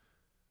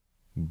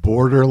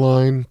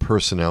Borderline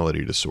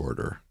personality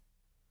disorder.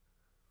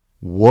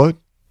 What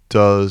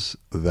does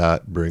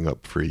that bring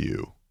up for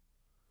you?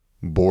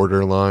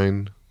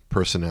 Borderline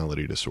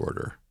personality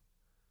disorder.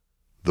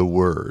 The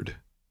word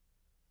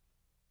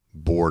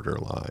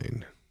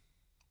borderline.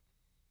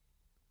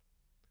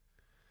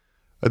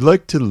 I'd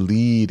like to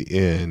lead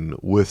in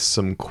with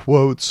some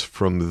quotes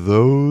from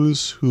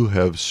those who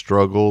have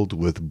struggled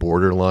with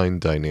borderline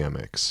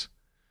dynamics.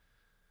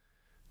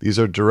 These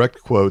are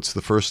direct quotes.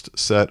 The first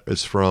set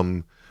is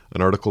from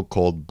an article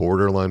called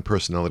Borderline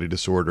Personality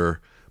Disorder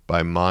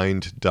by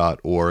mind.org.uk.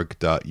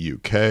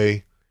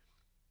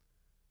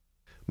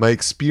 My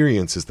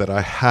experience is that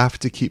I have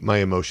to keep my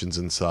emotions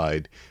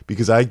inside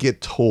because I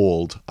get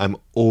told I'm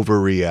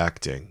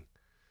overreacting.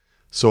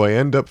 So I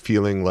end up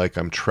feeling like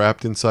I'm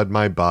trapped inside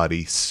my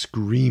body,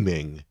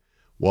 screaming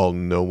while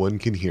no one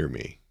can hear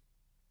me.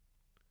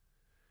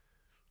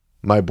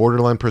 My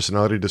borderline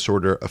personality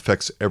disorder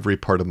affects every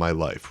part of my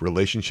life: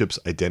 relationships,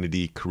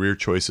 identity, career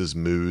choices,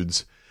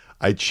 moods.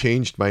 I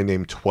changed my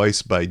name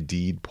twice by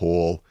deed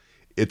poll.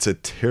 It's a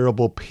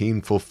terrible,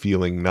 painful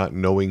feeling not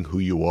knowing who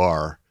you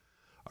are.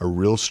 A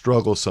real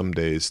struggle some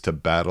days to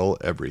battle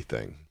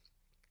everything.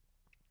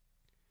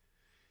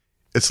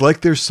 It's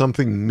like there's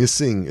something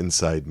missing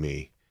inside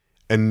me,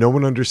 and no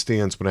one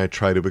understands when I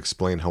try to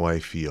explain how I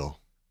feel.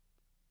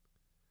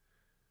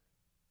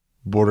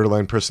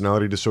 Borderline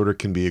personality disorder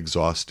can be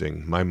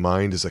exhausting. My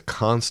mind is a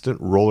constant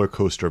roller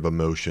coaster of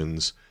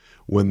emotions.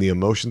 When the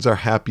emotions are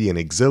happy and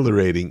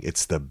exhilarating,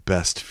 it's the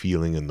best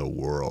feeling in the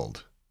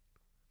world.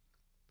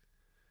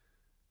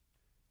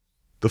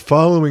 The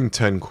following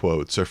 10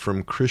 quotes are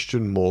from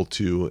Christian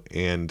Moltu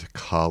and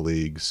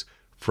colleagues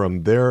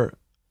from their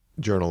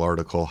journal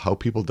article, How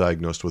People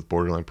Diagnosed with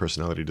Borderline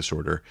Personality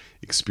Disorder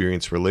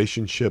Experience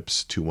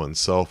Relationships to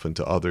Oneself and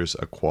to Others,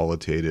 a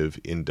Qualitative,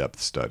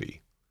 In-Depth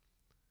Study.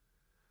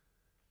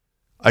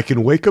 I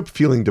can wake up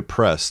feeling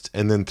depressed,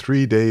 and then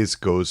 3 days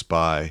goes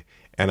by,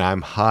 and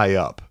I'm high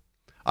up.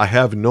 I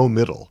have no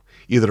middle.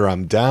 Either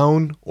I'm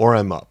down or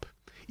I'm up.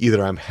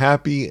 Either I'm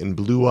happy and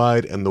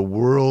blue-eyed, and the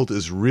world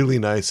is really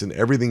nice, and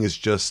everything is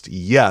just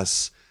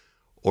yes,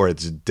 or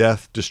it's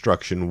death,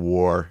 destruction,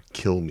 war,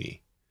 kill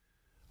me.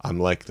 I'm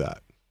like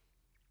that.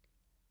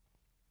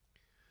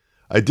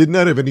 I did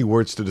not have any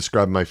words to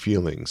describe my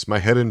feelings. My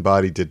head and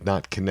body did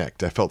not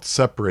connect. I felt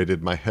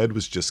separated. My head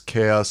was just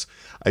chaos.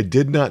 I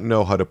did not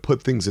know how to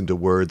put things into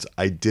words.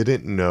 I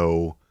didn't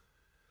know.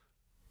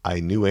 I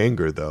knew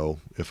anger, though,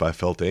 if I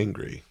felt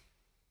angry.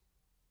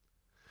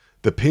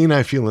 The pain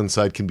I feel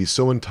inside can be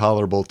so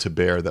intolerable to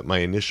bear that my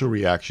initial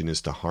reaction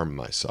is to harm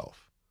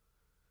myself.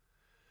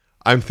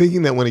 I'm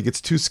thinking that when it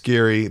gets too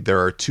scary, there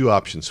are two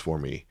options for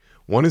me.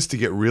 One is to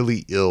get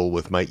really ill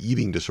with my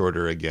eating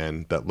disorder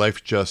again, that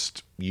life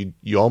just, you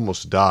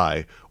almost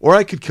die, or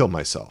I could kill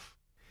myself.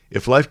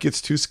 If life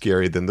gets too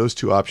scary, then those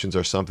two options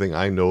are something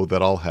I know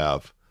that I'll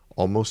have.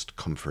 Almost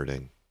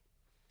comforting.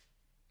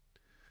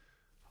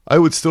 I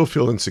would still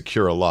feel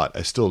insecure a lot.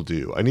 I still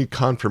do. I need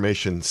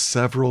confirmation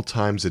several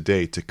times a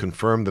day to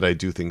confirm that I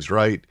do things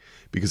right,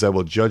 because I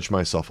will judge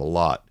myself a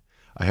lot.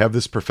 I have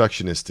this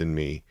perfectionist in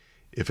me.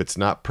 If it's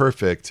not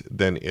perfect,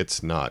 then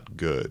it's not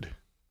good.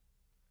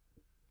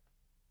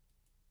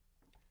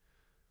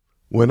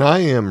 When I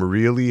am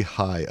really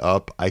high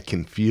up, I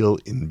can feel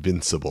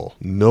invincible.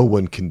 No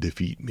one can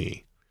defeat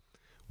me.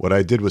 What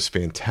I did was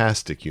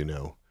fantastic,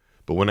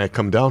 but when I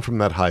come down from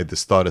that high,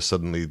 this thought is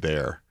suddenly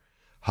there.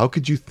 How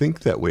could you think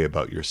that way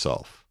about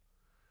yourself?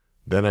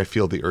 Then I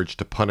feel the urge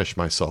to punish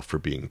myself for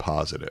being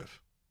positive.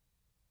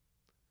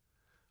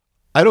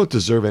 I don't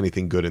deserve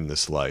anything good in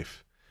this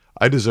life.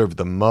 I deserve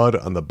the mud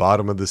on the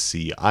bottom of the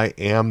sea. I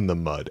am the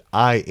mud.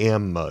 I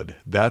am mud.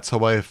 That's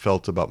how I have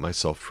felt about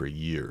myself for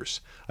years.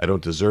 I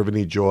don't deserve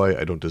any joy.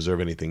 I don't deserve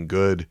anything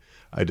good.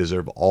 I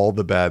deserve all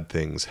the bad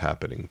things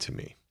happening to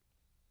me.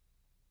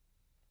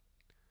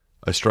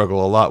 I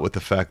struggle a lot with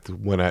the fact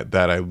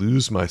that I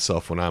lose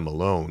myself when I'm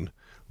alone.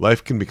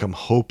 Life can become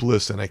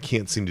hopeless and I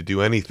can't seem to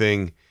do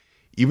anything.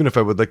 Even if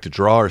I would like to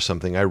draw or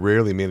something, I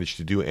rarely manage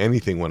to do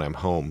anything when I'm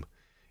home.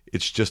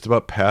 It's just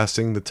about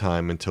passing the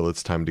time until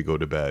it's time to go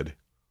to bed.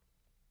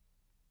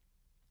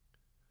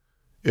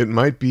 It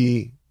might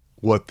be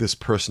what this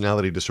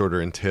personality disorder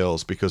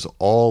entails, because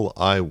all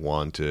I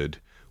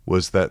wanted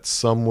was that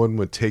someone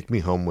would take me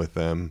home with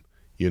them,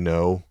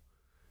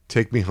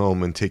 take me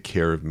home and take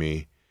care of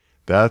me.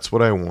 That's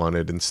what I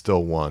wanted and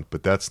still want,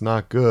 but that's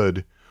not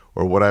good,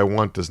 or what I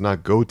want does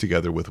not go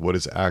together with what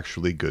is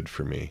actually good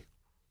for me.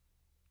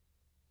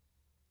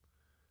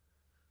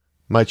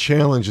 My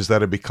challenge is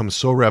that I become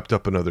so wrapped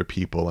up in other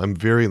people. I'm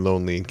very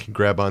lonely and can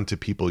grab onto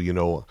people,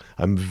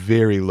 I'm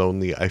very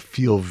lonely. I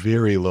feel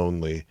very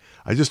lonely.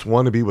 I just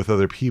want to be with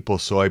other people,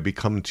 so I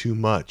become too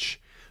much.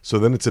 So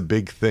then it's a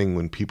big thing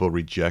when people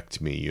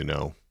reject me,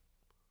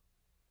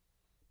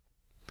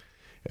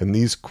 And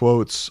these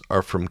quotes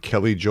are from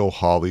Kelly Jo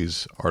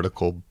Hawley's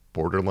article,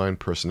 Borderline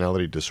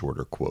Personality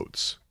Disorder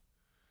Quotes.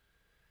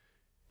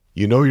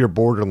 You know you're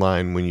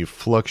borderline when you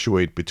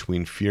fluctuate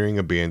between fearing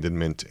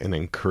abandonment and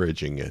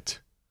encouraging it.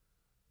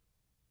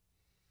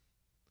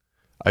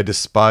 I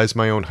despise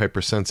my own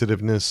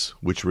hypersensitiveness,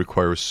 which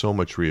requires so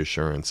much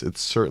reassurance.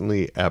 It's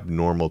certainly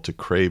abnormal to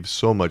crave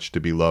so much to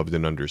be loved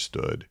and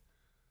understood.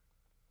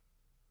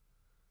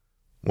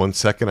 1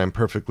 second I'm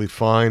perfectly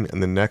fine,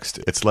 and the next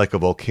it's like a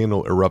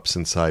volcano erupts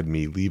inside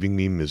me, leaving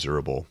me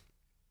miserable.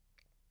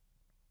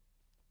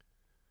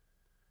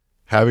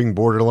 Having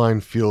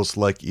borderline feels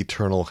like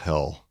eternal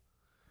hell,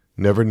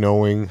 never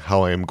knowing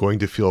how I am going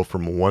to feel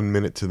from 1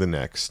 minute to the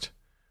next,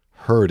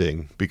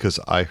 hurting because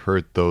I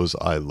hurt those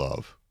I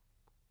love.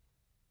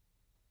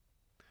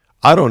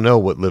 I don't know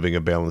what living a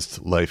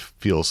balanced life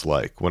feels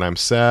like. When I'm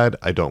sad,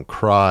 I don't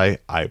cry,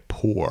 I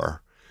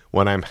pour.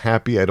 When I'm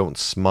happy, I don't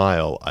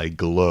smile, I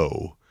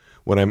glow.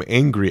 When I'm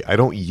angry, I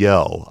don't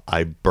yell,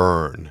 I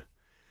burn.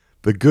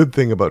 The good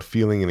thing about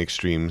feeling in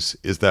extremes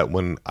is that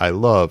when I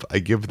love, I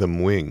give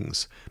them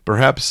wings.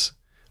 Perhaps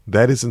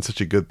that isn't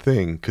such a good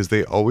thing, because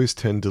they always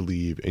tend to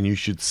leave, and you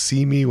should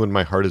see me when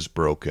my heart is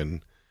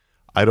broken.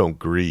 I don't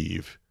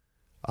grieve,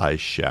 I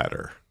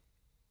shatter.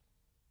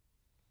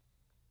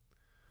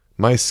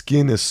 My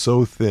skin is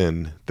so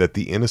thin that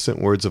the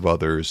innocent words of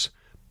others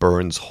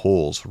burns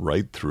holes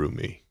right through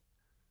me.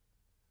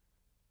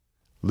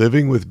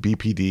 Living with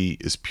BPD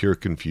is pure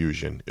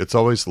confusion. It's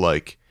always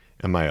like,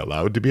 am I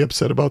allowed to be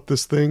upset about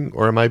this thing,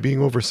 or am I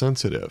being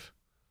oversensitive?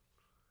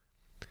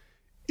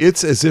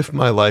 It's as if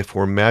my life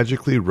were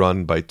magically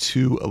run by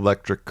two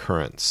electric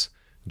currents,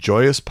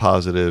 joyous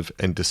positive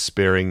and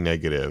despairing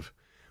negative.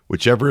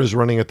 Whichever is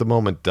running at the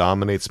moment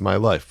dominates my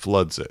life,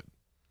 floods it.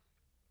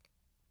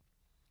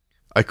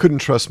 I couldn't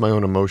trust my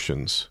own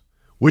emotions.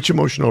 Which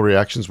emotional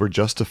reactions were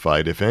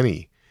justified, if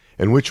any,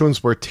 and which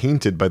ones were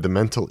tainted by the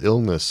mental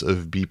illness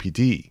of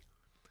BPD?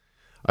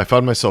 I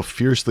found myself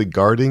fiercely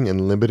guarding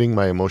and limiting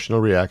my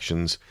emotional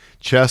reactions,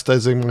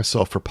 chastising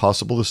myself for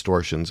possible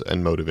distortions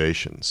and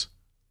motivations.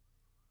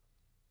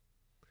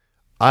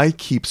 I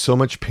keep so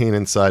much pain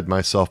inside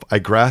myself, I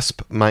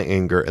grasp my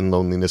anger and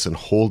loneliness and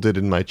hold it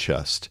in my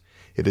chest.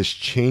 It has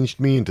changed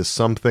me into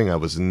something I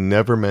was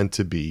never meant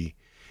to be.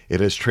 It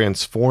has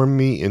transformed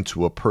me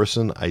into a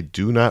person I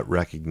do not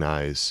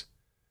recognize,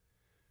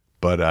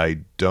 but I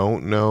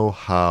don't know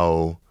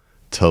how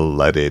to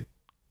let it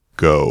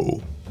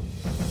go.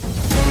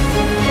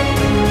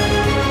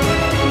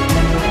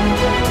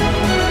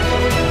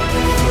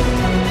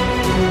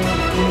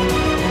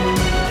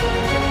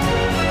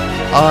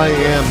 I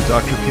am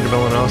Dr. Peter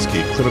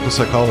Malinowski, clinical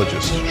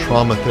psychologist,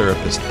 trauma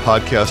therapist,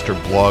 podcaster,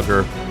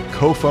 blogger,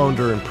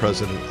 co-founder and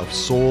president of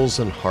Souls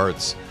and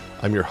Hearts.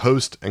 I'm your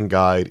host and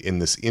guide in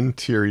this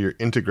Interior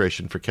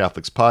Integration for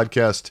Catholics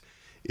podcast.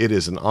 It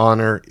is an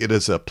honor. It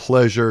is a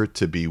pleasure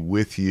to be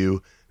with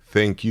you.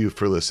 Thank you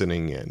for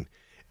listening in.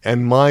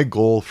 And my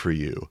goal for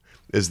you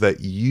is that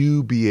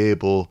you be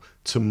able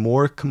to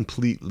more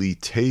completely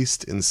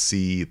taste and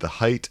see the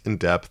height and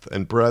depth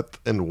and breadth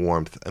and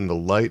warmth and the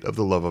light of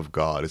the love of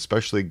God,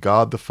 especially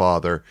God the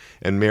Father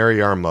and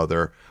Mary our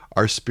Mother,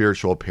 our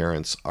spiritual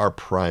parents, our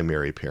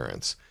primary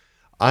parents.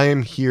 I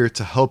am here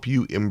to help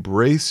you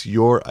embrace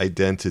your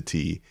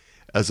identity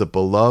as a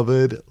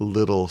beloved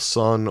little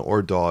son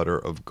or daughter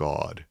of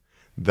God.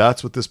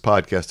 That's what this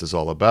podcast is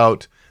all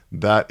about.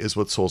 That is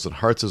what Souls and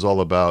Hearts is all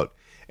about.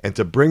 And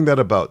to bring that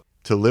about,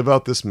 to live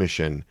out this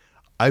mission,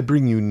 I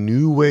bring you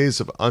new ways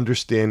of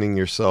understanding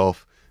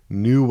yourself,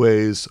 new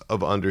ways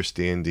of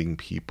understanding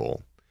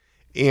people.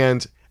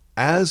 And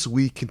as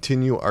we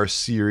continue our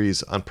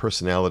series on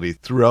personality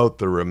throughout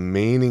the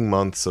remaining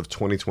months of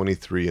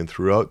 2023 and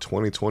throughout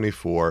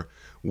 2024,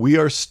 we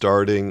are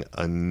starting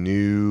a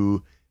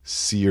new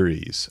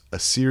series, a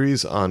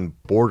series on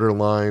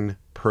borderline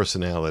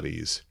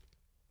personalities.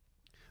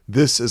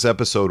 This is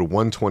episode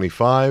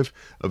 125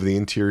 of the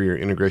Interior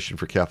Integration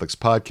for Catholics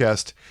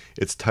podcast.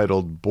 It's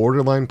titled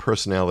Borderline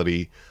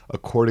Personality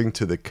According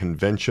to the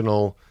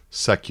Conventional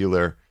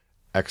Secular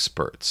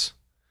Experts.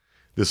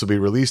 This will be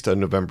released on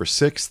November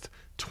 6th,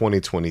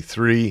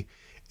 2023.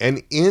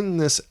 And in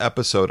this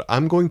episode,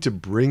 I'm going to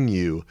bring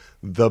you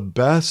the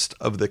best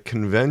of the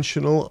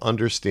conventional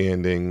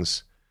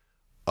understandings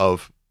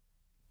of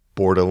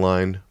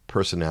borderline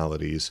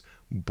personalities,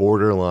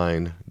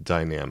 borderline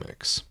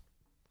dynamics.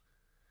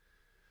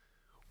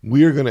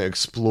 We are going to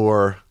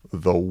explore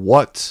the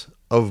what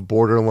of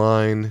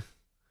borderline,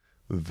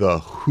 the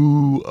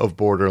who of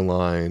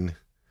borderline,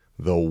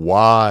 the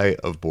why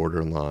of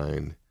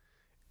borderline,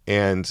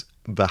 and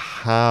the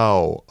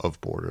how of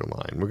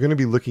borderline. We're going to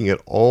be looking at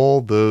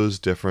all those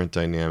different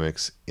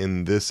dynamics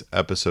in this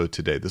episode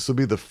today. This will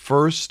be the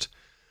first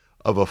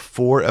of a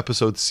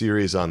 4-episode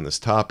series on this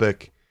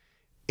topic,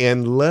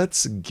 and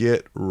let's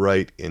get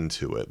right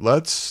into it.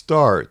 Let's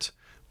start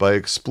by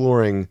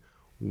exploring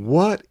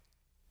what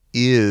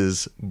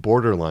is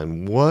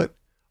borderline. What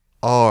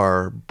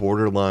are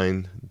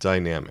borderline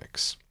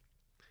dynamics?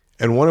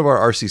 And one of our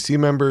RCC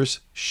members,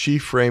 she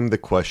framed the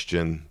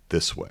question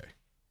this way.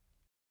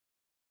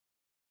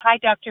 Hi,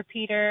 Dr.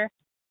 Peter.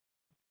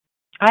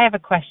 I have a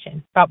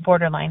question about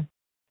borderline.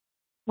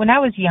 When I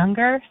was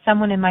younger,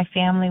 someone in my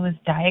family was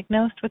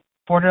diagnosed with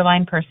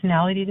borderline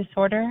personality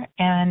disorder,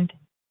 and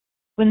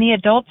when the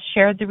adults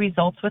shared the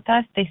results with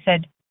us, they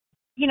said,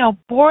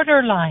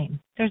 borderline.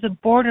 There's a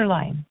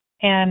borderline.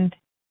 And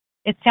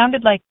it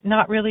sounded like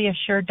not really a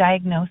sure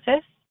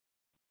diagnosis,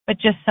 but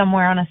just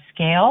somewhere on a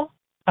scale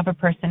of a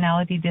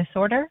personality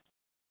disorder.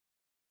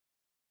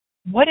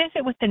 What is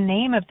it with the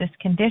name of this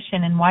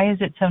condition, and why is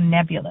it so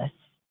nebulous?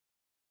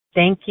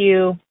 Thank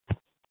you.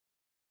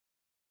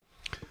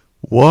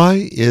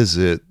 Why is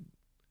it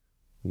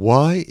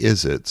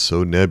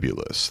so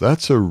nebulous?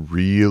 That's a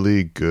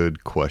really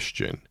good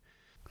question.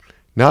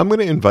 Now I'm going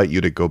to invite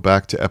you to go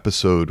back to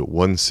episode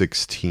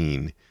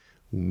 116,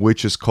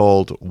 which is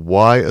called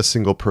Why a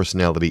Single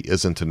Personality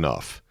Isn't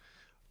Enough.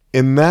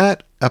 In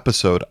that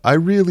episode, I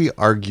really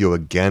argue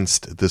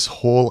against this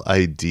whole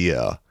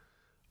idea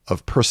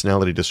of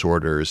personality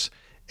disorders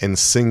and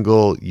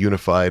single,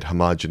 unified,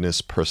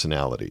 homogeneous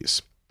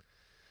personalities.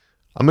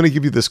 I'm going to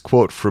give you this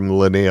quote from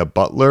Linnea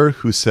Butler,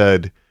 who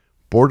said,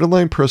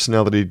 "Borderline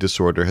personality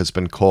disorder has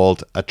been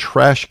called a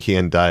trash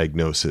can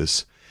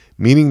diagnosis,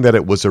 meaning that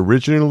it was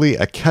originally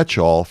a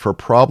catch-all for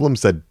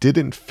problems that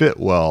didn't fit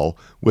well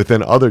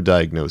within other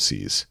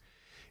diagnoses.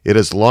 It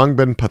has long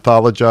been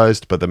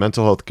pathologized by the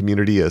mental health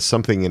community as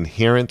something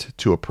inherent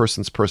to a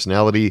person's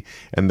personality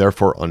and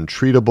therefore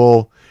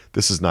untreatable.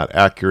 This is not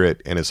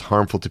accurate and is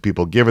harmful to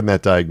people given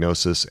that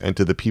diagnosis and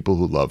to the people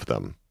who love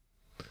them."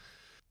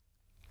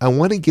 I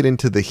want to get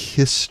into the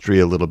history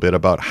a little bit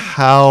about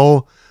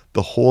how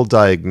the whole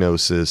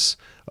diagnosis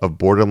of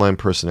borderline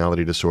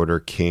personality disorder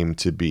came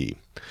to be.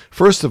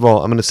 First of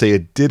all, I'm going to say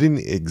it didn't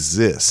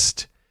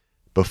exist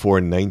before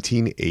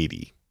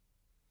 1980.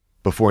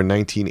 Before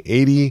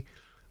 1980,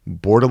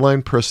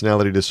 borderline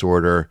personality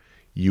disorder,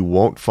 you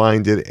won't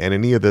find it in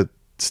any of the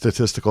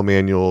statistical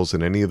manuals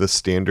and any of the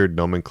standard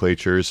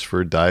nomenclatures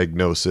for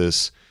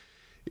diagnosis.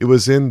 It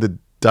was in the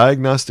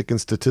Diagnostic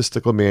and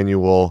Statistical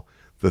Manual,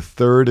 the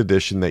 3rd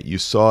edition, that you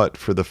saw it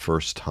for the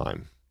first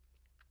time.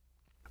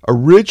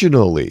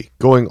 Originally,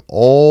 going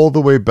all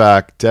the way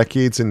back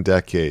decades and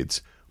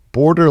decades,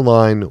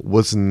 borderline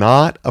was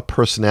not a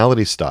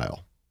personality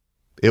style.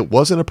 It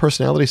wasn't a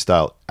personality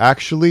style.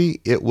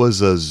 Actually, it was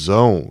a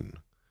zone.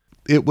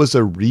 It was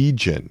a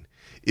region.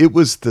 It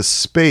was the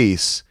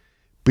space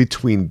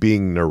between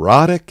being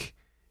neurotic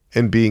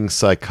and being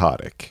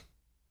psychotic.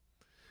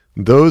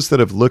 Those that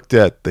have looked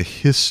at the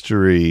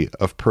history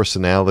of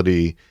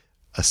personality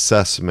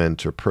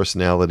assessment or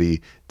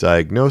personality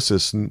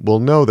diagnosis will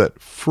know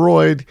that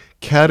Freud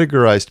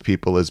categorized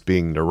people as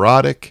being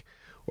neurotic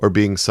or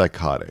being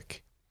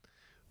psychotic.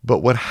 But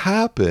what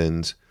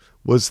happened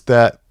was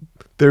that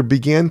there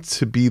began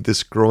to be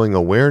this growing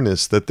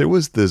awareness that there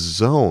was this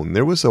zone,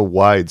 there was a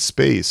wide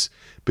space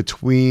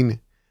between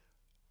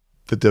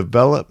the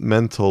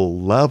developmental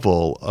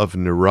level of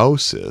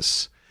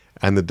neurosis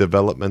and the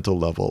developmental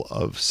level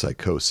of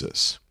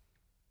psychosis.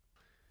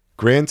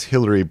 Grant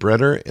Hilary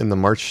Brenner, in the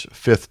March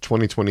 5th,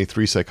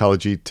 2023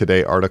 Psychology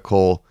Today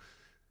article,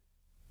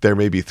 "There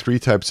may be 3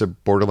 types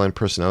of borderline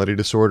personality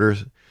disorder,"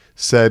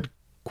 said,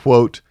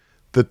 quote,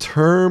 "The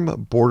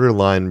term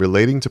borderline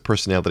relating to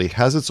personality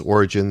has its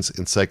origins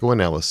in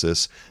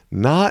psychoanalysis,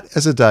 not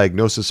as a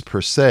diagnosis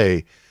per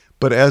se,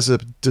 but as a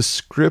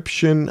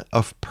description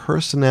of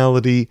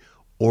personality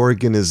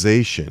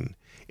organization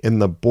in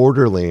the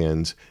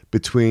borderlands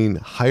between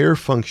higher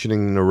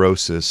functioning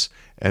neurosis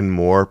and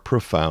more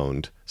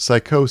profound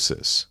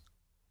psychosis."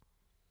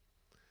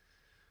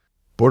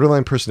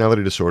 Borderline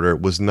personality disorder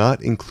was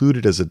not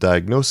included as a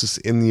diagnosis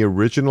in the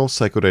original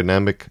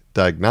Psychodynamic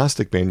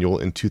Diagnostic Manual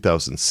in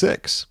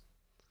 2006.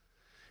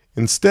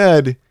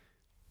 Instead,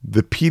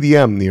 the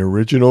PDM, the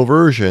original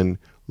version,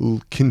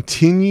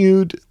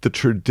 continued the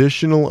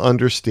traditional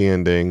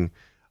understanding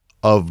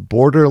of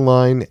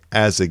borderline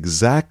as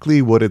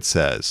exactly what it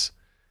says,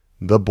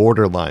 the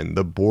borderline,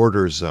 the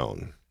border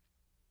zone.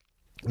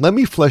 Let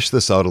me flesh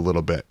this out a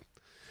little bit.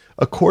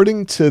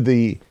 According to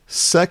the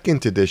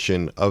 2nd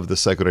edition of the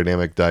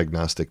Psychodynamic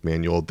Diagnostic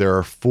Manual, there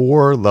are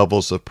 4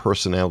 levels of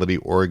personality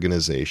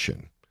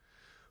organization.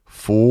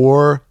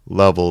 4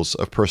 levels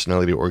of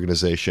personality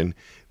organization.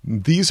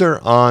 These are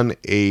on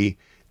a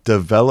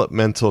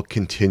developmental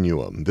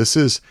continuum. This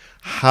is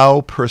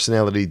how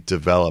personality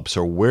develops,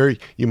 or where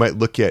you might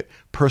look at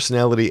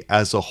personality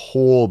as a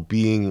whole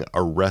being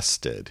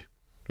arrested.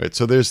 Right?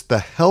 So there's the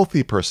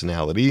healthy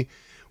personality,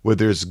 where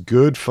there's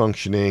good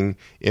functioning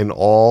in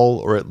all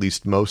or at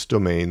least most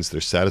domains.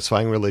 There's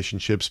satisfying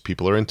relationships.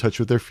 People are in touch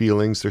with their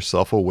feelings. They're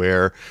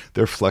self-aware.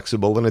 They're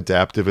flexible and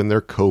adaptive in their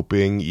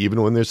coping,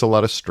 even when there's a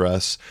lot of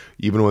stress,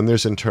 even when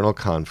there's internal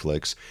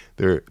conflicts.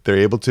 They're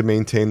able to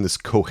maintain this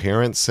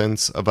coherent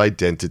sense of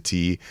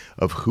identity,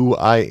 of who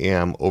I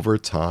am over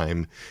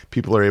time.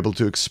 People are able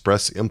to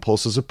express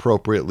impulses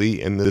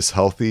appropriately in this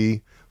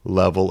healthy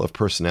level of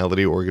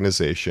personality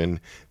organization.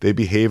 They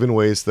behave in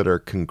ways that are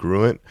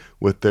congruent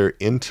with their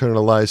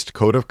internalized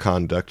code of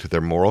conduct,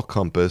 their moral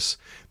compass.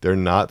 They're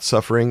not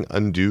suffering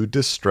undue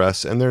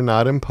distress, and they're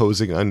not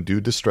imposing undue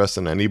distress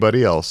on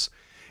anybody else.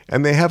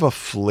 And they have a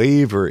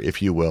flavor,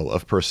 if you will,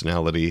 of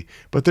personality,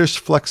 but there's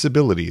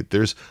flexibility.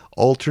 There's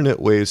alternate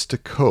ways to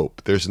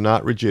cope. There's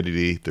not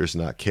rigidity. There's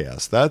not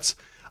chaos. That's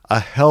a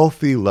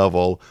healthy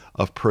level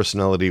of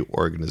personality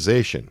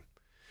organization.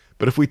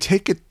 But if we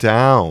take it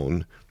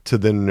down to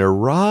the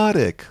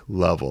neurotic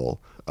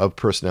level of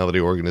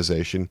personality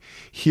organization,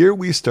 here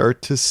we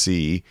start to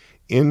see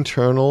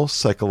internal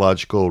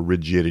psychological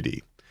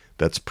rigidity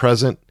that's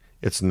present.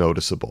 It's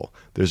noticeable.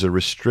 There's a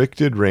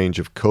restricted range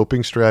of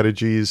coping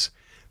strategies.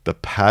 The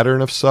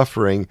pattern of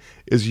suffering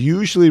is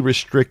usually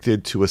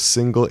restricted to a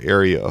single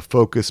area of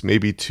focus,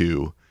 maybe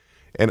two.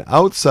 And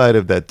outside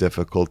of that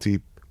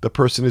difficulty, the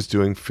person is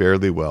doing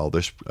fairly well.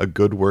 There's a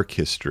good work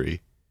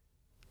history.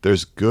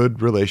 There's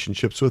good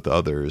relationships with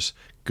others,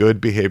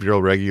 good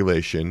behavioral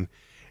regulation,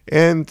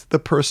 and the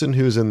person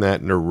who's in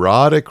that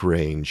neurotic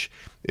range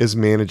is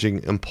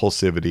managing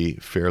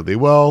impulsivity fairly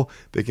well.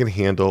 They can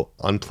handle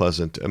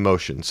unpleasant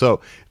emotion.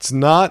 So it's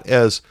not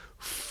as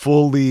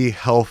fully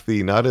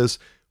healthy, not as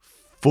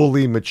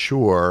fully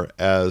mature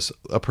as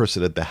a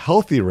person at the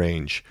healthy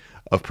range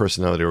of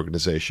personality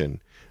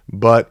organization,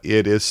 but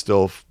it is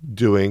still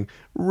doing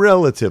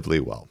relatively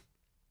well.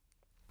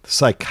 The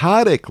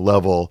psychotic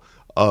level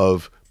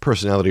of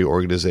personality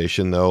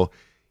organization, though,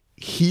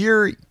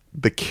 here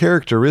the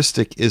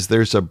characteristic is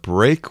there's a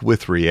break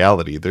with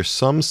reality. There's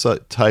some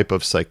type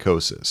of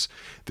psychosis.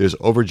 There's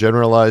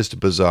overgeneralized,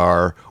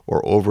 bizarre,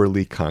 or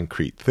overly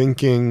concrete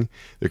thinking.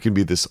 There can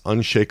be this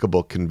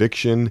unshakable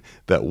conviction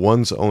that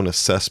one's own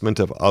assessment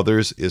of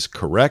others is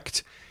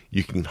correct.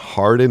 You can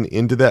harden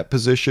into that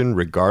position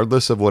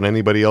regardless of what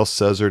anybody else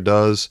says or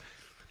does.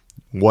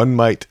 One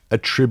might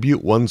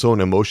attribute one's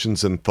own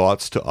emotions and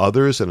thoughts to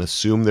others and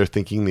assume they're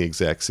thinking the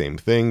exact same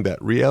thing.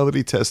 That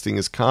reality testing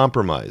is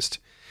compromised.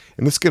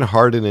 And this can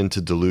harden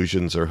into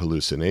delusions or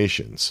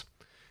hallucinations.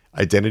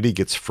 Identity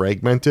gets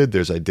fragmented.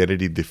 There's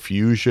identity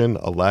diffusion,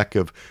 a lack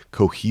of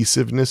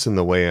cohesiveness in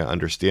the way I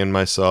understand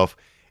myself.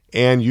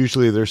 And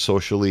usually there's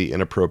socially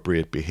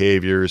inappropriate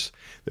behaviors.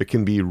 There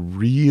can be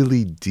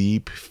really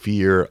deep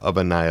fear of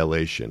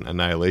annihilation.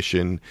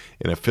 Annihilation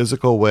in a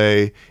physical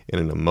way, in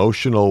an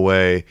emotional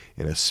way,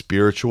 in a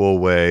spiritual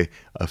way,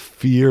 a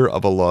fear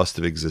of a loss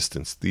of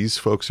existence. These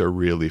folks are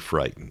really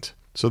frightened.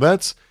 So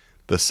that's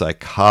the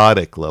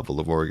psychotic level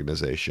of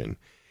organization.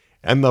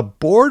 And the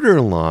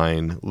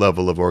borderline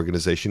level of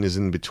organization is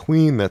in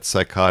between that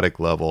psychotic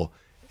level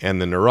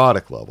and the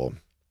neurotic level.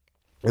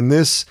 And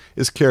this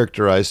is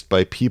characterized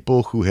by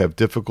people who have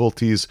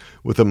difficulties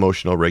with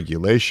emotional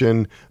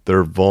regulation.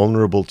 They're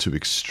vulnerable to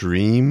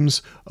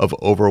extremes of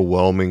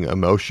overwhelming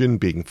emotion,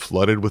 being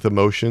flooded with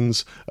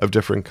emotions of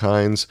different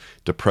kinds: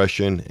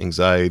 depression,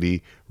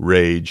 anxiety,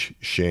 rage,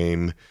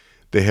 shame.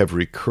 They have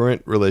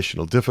recurrent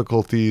relational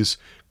difficulties,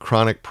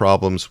 chronic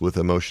problems with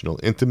emotional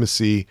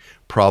intimacy,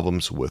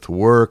 problems with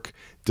work,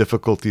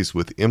 difficulties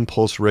with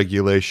impulse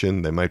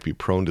regulation. They might be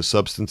prone to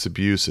substance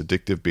abuse,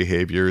 addictive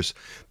behaviors.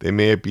 They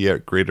may be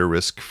at greater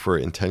risk for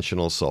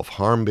intentional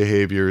self-harm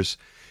behaviors,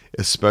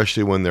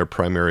 especially when their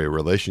primary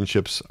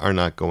relationships are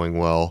not going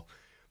well.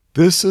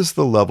 This is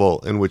the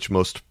level in which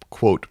most,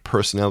 quote,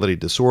 personality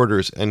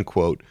disorders, end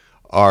quote,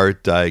 are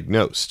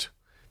diagnosed.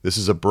 This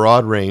is a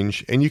broad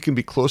range, and you can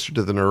be closer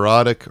to the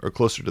neurotic or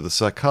closer to the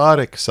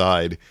psychotic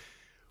side.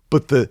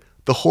 But the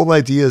whole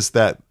idea is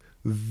that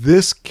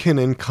this can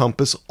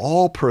encompass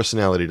all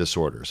personality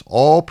disorders.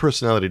 All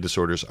personality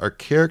disorders are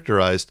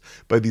characterized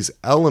by these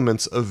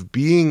elements of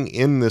being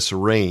in this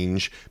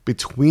range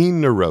between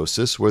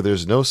neurosis, where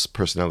there's no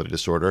personality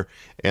disorder,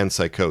 and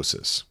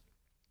psychosis.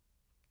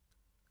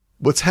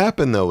 What's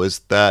happened, though, is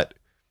that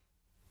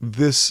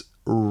this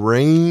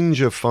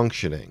range of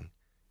functioning,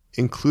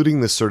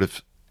 including this sort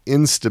of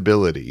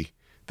instability,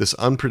 this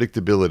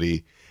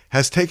unpredictability,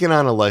 has taken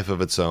on a life of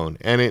its own,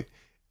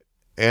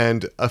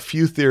 and a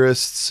few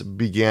theorists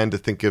began to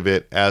think of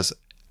it as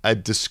a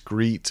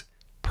discrete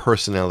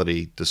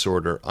personality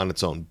disorder on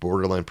its own,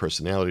 borderline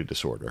personality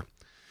disorder.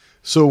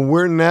 So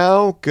we're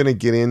now going to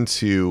get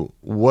into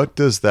what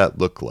does that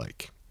look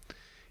like.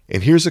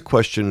 And here's a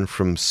question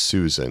from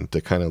Susan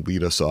to kind of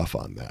lead us off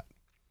on that.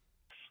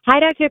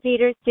 Hi, Dr.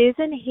 Peters.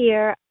 Susan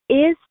here.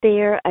 Is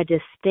there a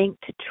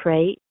distinct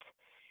trait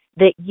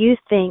that you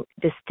think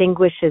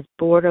distinguishes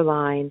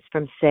borderlines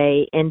from,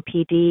 say,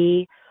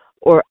 NPD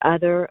or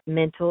other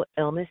mental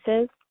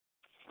illnesses?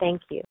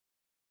 Thank you.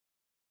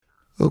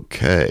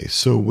 Okay,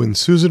 so when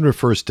Susan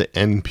refers to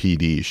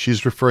NPD,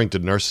 she's referring to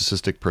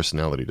narcissistic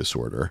personality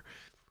disorder.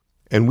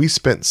 And we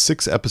spent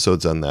 6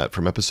 episodes on that,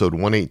 from episode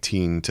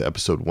 118 to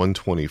episode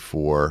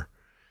 124,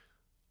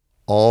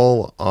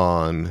 all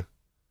on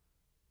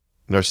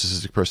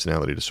narcissistic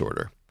personality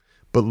disorder.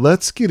 But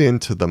let's get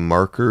into the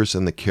markers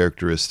and the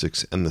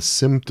characteristics and the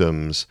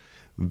symptoms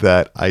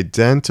that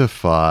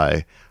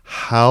identify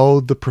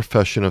how the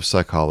profession of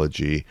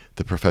psychology,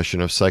 the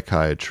profession of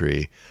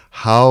psychiatry,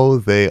 how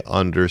they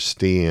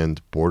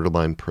understand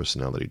borderline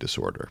personality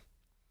disorder.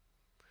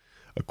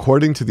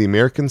 According to the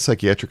American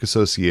Psychiatric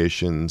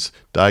Association's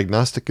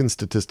Diagnostic and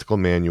Statistical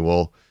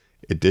Manual,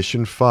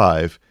 Edition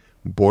 5,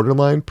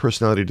 borderline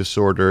personality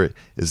disorder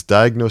is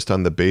diagnosed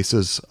on the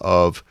basis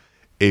of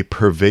a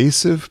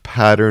pervasive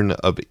pattern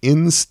of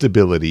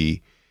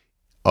instability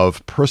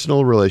of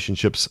personal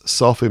relationships,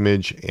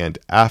 self-image, and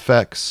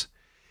affects,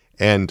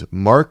 and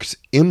marked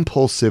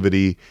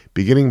impulsivity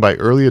beginning by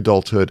early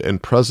adulthood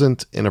and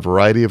present in a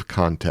variety of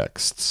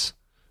contexts.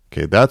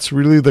 Okay, that's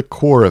really the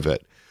core of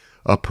it.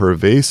 A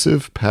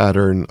pervasive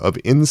pattern of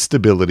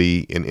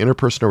instability in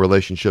interpersonal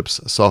relationships,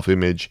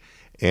 self-image,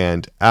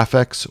 and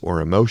affects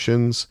or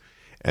emotions,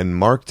 and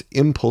marked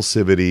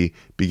impulsivity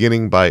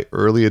beginning by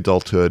early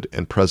adulthood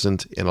and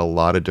present in a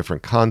lot of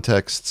different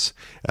contexts,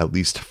 at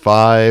least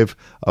 5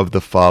 of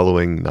the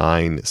following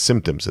 9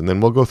 symptoms. And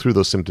then we'll go through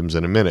those symptoms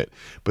in a minute.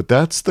 But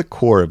that's the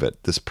core of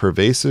it, this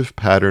pervasive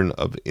pattern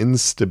of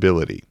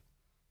instability.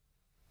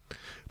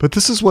 But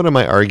this is one of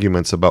my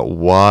arguments about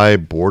why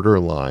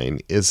borderline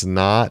is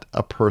not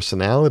a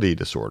personality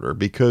disorder,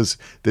 because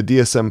the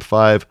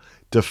DSM-5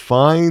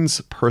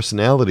 defines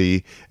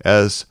personality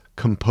as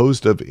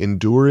composed of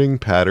enduring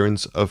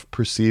patterns of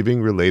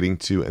perceiving, relating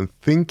to, and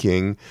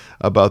thinking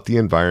about the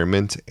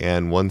environment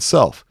and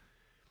oneself.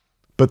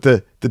 But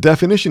the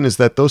definition is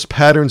that those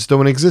patterns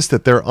don't exist,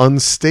 that they're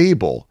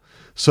unstable.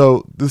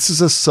 So this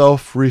is a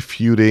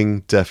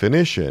self-refuting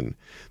definition.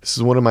 This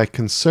is one of my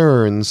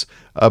concerns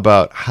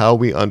about how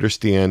we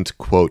understand,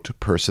 quote,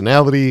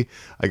 personality.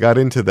 I got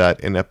into that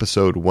in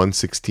episode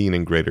 116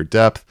 in greater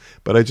depth,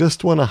 but I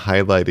just want to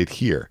highlight it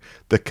here.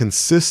 The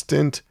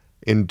consistent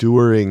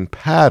enduring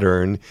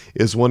pattern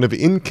is one of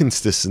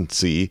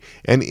inconsistency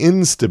and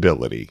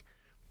instability.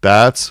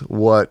 That's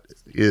what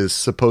is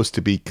supposed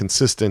to be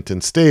consistent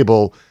and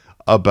stable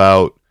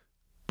about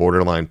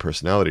borderline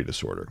personality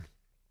disorder.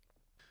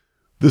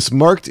 This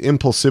marked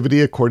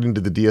impulsivity, according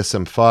to the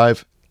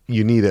DSM-5,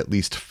 you need at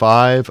least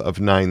 5 of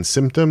 9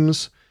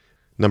 symptoms.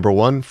 Number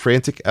 1,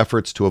 frantic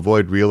efforts to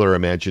avoid real or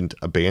imagined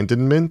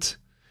abandonment.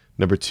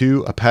 Number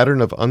 2, a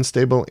pattern of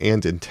unstable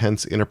and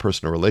intense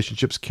interpersonal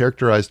relationships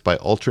characterized by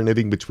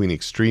alternating between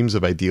extremes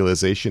of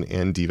idealization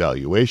and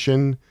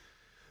devaluation.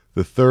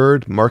 The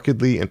 3rd,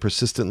 markedly and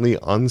persistently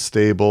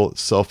unstable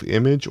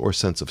self-image or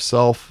sense of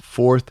self.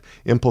 4th,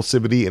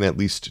 impulsivity in at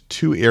least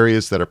 2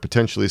 areas that are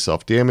potentially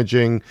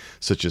self-damaging,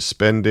 such as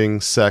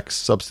spending, sex,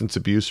 substance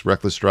abuse,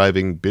 reckless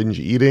driving, binge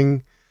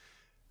eating.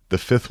 The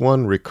 5th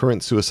one,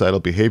 recurrent suicidal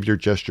behavior,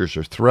 gestures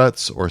or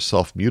threats, or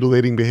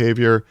self-mutilating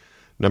behavior.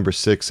 Number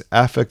 6,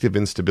 affective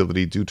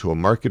instability due to a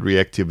marked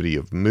reactivity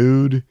of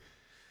mood.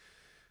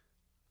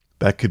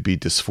 That could be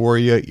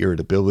dysphoria,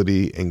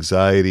 irritability,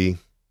 anxiety.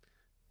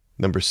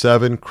 Number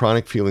 7,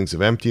 chronic feelings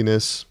of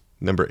emptiness.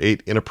 Number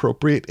 8,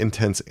 inappropriate,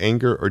 intense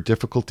anger or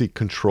difficulty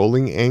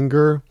controlling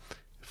anger.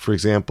 For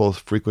example,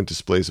 frequent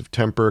displays of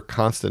temper,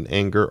 constant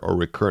anger, or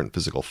recurrent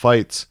physical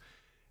fights.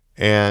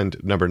 And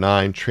number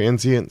 9,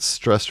 transient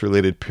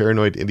stress-related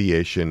paranoid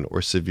ideation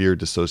or severe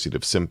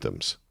dissociative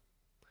symptoms.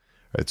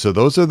 Right, so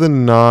those are the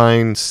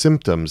 9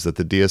 symptoms that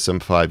the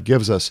DSM-5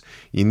 gives us.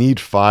 You need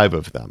 5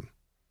 of them.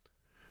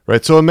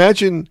 Right, so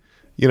imagine,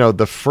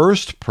 the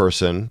first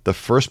person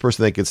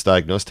that gets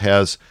diagnosed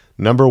has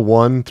number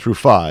 1 through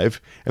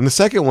 5, and the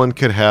second one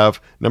could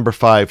have number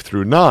 5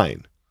 through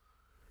 9.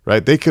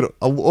 Right, they could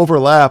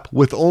overlap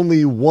with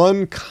only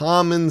one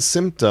common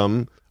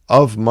symptom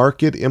of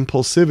marked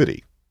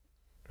impulsivity.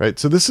 Right,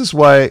 so this is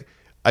why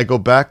I go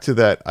back to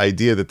that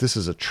idea that this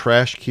is a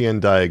trash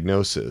can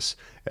diagnosis,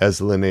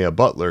 as Linnea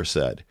Butler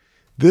said.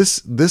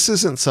 This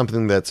isn't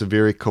something that's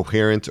very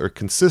coherent or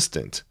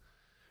consistent,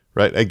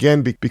 right?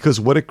 Again, because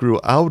what it grew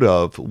out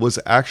of was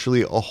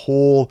actually a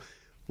whole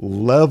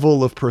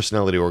level of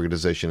personality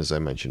organization, as I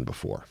mentioned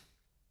before.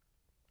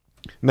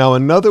 Now,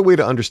 another way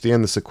to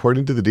understand this,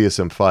 according to the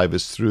DSM-5,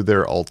 is through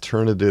their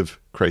alternative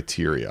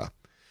criteria.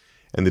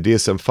 And the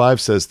DSM-5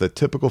 says that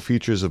typical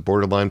features of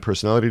borderline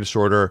personality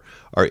disorder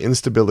are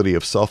instability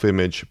of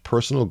self-image,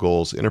 personal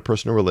goals,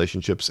 interpersonal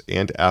relationships,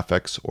 and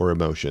affects or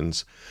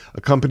emotions,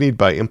 accompanied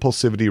by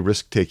impulsivity,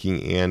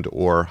 risk-taking, and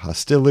or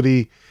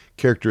hostility.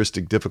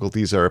 Characteristic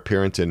difficulties are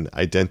apparent in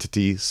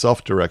identity,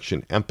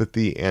 self-direction,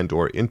 empathy, and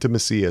or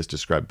intimacy, as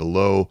described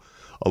below,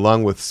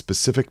 along with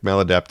specific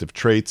maladaptive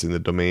traits in the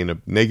domain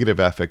of negative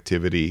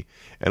affectivity,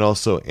 and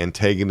also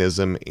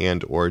antagonism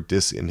and or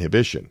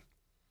disinhibition.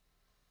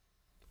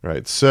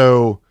 Right,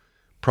 so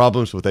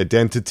problems with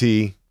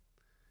identity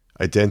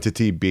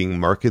being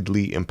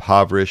markedly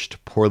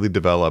impoverished, poorly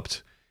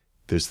developed.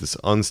 There's this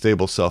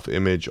unstable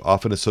self-image,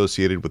 often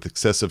associated with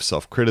excessive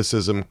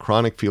self-criticism,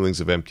 chronic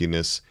feelings of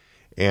emptiness,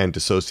 and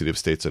dissociative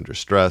states under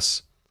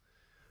stress.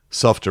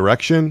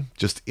 Self-direction,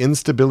 just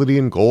instability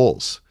in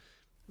goals,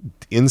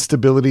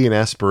 instability in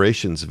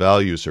aspirations,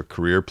 values, or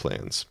career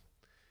plans.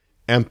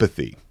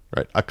 Empathy.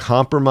 Right, a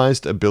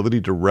compromised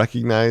ability to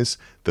recognize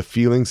the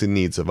feelings and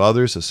needs of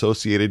others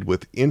associated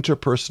with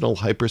interpersonal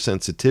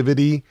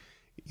hypersensitivity.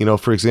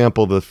 For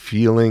example, the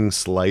feeling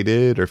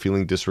slighted or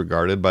feeling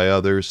disregarded by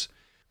others,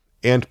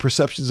 and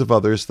perceptions of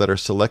others that are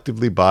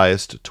selectively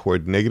biased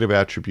toward negative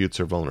attributes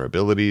or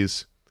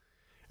vulnerabilities.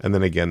 And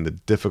then again, the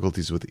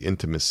difficulties with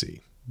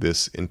intimacy.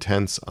 This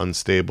intense,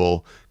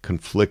 unstable,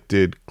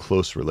 conflicted,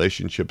 close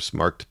relationships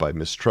marked by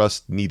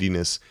mistrust,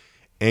 neediness,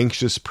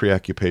 anxious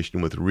preoccupation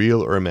with real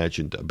or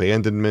imagined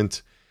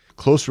abandonment.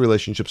 Close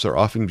relationships are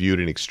often viewed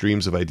in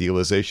extremes of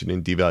idealization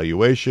and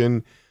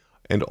devaluation,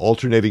 and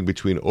alternating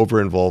between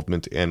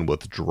over-involvement and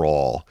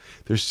withdrawal.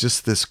 There's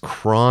just this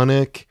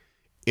chronic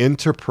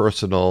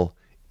interpersonal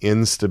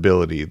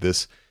instability,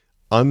 this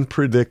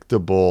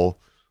unpredictable,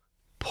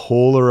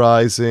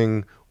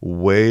 polarizing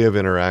way of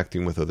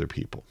interacting with other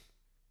people.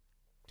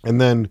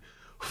 And then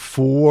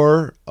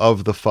 4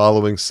 of the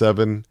following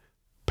 7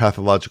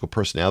 pathological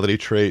personality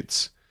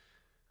traits: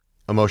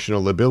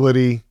 emotional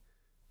lability,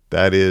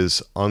 that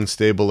is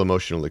unstable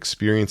emotional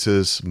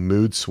experiences,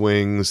 mood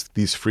swings,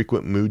 these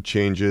frequent mood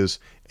changes,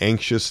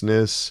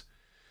 anxiousness,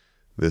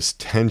 this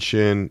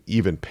tension,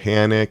 even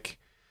panic,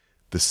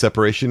 the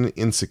separation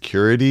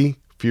insecurity,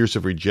 fears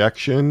of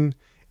rejection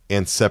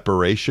and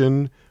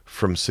separation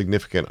from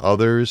significant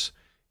others.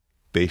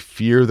 They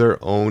fear their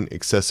own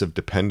excessive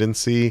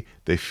dependency.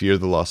 They fear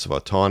the loss of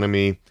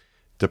autonomy.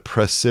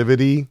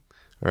 Depressivity,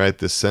 all right,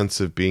 this sense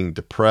of being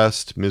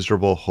depressed,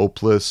 miserable,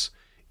 hopeless.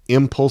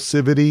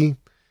 Impulsivity,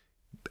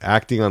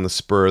 acting on the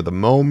spur of the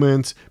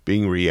moment,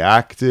 being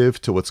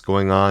reactive to what's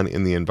going on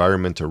in the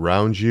environment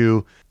around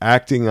you,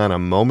 acting on a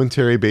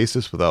momentary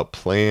basis without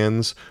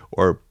plans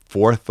or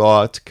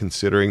forethought,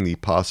 considering the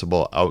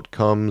possible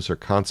outcomes or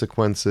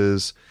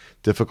consequences,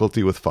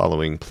 difficulty with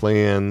following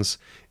plans,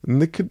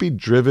 and it could be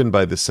driven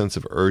by the sense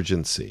of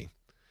urgency.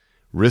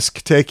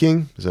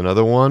 Risk-taking is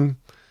another one.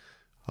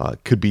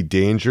 Could be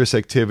dangerous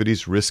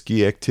activities,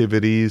 risky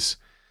activities.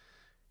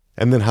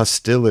 And then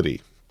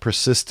hostility,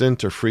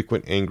 persistent or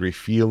frequent angry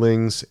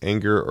feelings,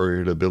 anger or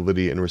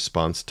irritability in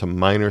response to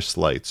minor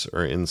slights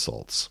or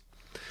insults.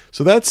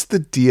 So that's the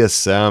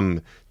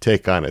DSM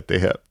take on it. They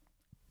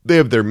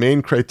have their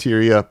main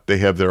criteria, they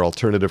have their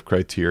alternative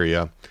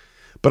criteria.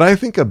 But I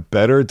think a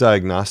better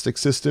diagnostic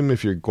system,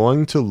 if you're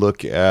going to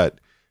look at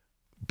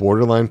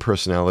borderline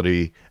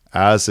personality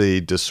as a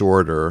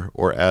disorder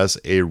or as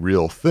a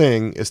real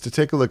thing, is to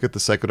take a look at the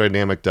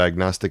Psychodynamic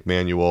Diagnostic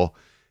Manual,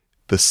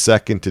 the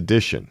 2nd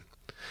edition.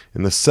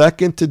 In the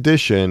 2nd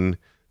edition,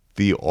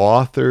 the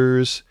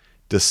authors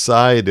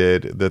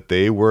decided that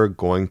they were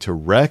going to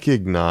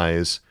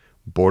recognize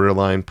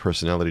borderline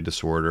personality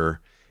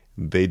disorder.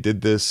 They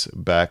did this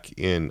back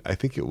in, I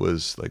think it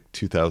was like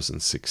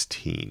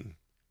 2016.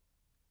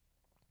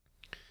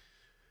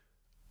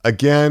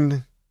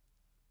 Again,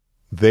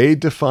 they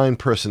define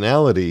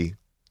personality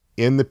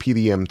in the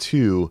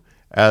PDM-2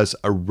 as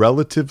a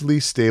relatively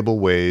stable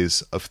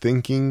ways of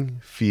thinking,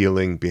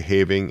 feeling,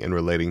 behaving, and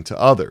relating to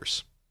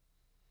others.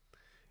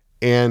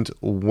 And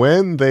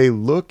when they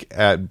look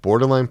at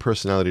borderline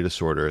personality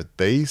disorder,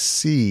 they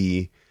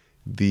see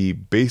the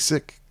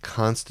basic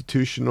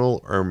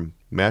constitutional or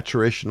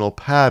maturational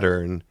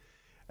pattern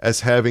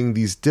as having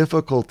these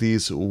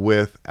difficulties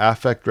with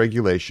affect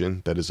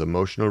regulation, that is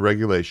emotional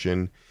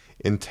regulation,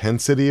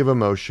 intensity of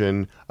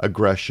emotion,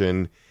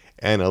 aggression,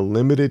 and a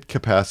limited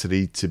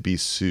capacity to be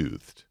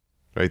soothed.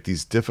 Right?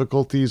 These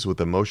difficulties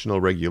with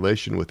emotional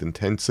regulation, with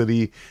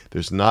intensity,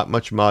 there's not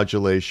much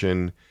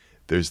modulation.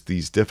 There's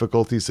these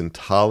difficulties in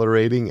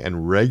tolerating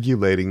and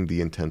regulating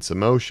the intense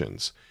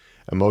emotions.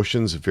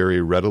 Emotions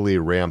very readily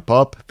ramp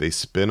up. They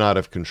spin out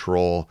of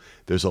control.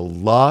 There's a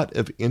lot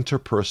of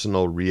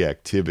interpersonal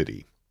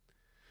reactivity.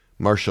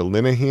 Marsha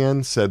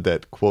Linehan said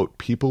that, quote,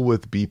 people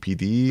with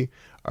BPD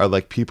are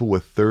like people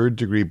with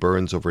 3rd-degree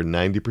burns over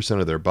 90%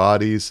 of their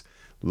bodies.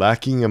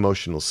 Lacking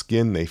emotional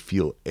skin, they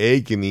feel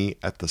agony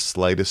at the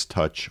slightest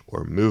touch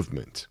or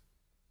movement.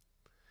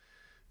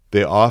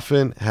 They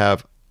often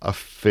have a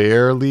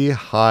fairly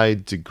high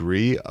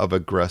degree of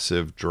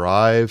aggressive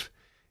drive,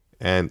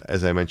 and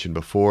as I mentioned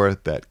before,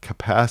 that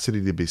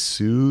capacity to be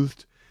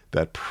soothed,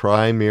 that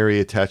primary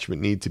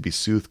attachment need to be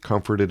soothed,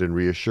 comforted, and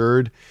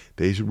reassured,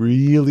 they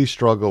really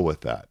struggle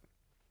with that.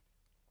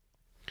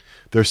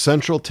 Their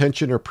central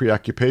tension or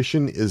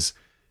preoccupation is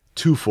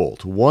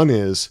twofold. One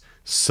is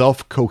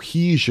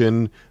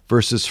self-cohesion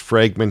versus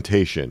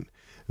fragmentation.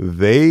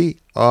 They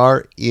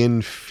are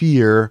in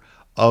fear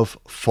of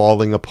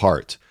falling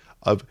apart,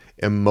 of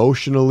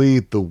emotionally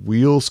the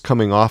wheels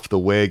coming off the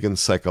wagon,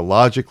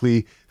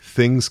 psychologically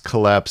things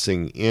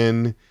collapsing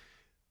in.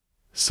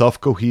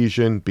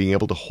 Self-cohesion, being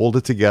able to hold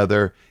it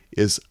together,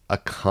 is a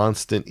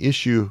constant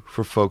issue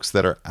for folks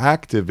that are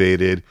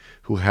activated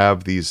who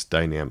have these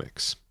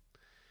dynamics.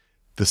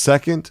 The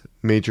second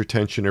major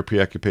tension or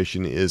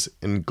preoccupation is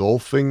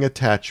engulfing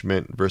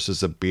attachment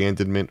versus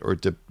abandonment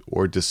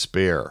or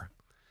despair.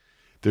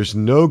 There's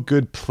no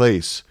good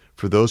place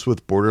for those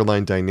with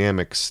borderline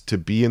dynamics to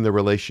be in the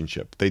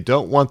relationship. They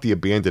don't want the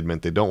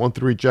abandonment, they don't want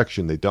the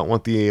rejection, they don't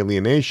want the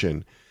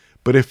alienation.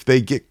 But if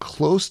they get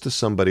close to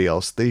somebody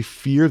else, they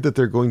fear that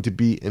they're going to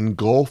be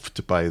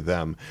engulfed by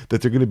them,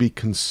 that they're going to be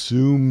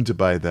consumed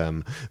by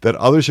them, that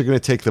others are going to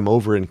take them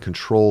over and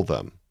control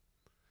them.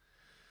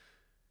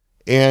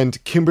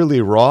 And Kimberly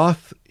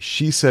Roth,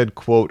 she said,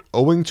 quote,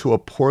 owing to a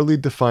poorly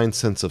defined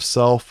sense of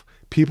self,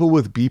 people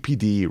with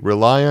BPD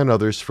rely on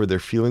others for their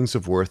feelings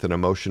of worth and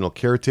emotional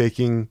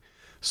caretaking.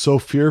 So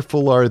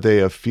fearful are they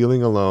of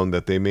feeling alone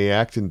that they may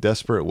act in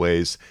desperate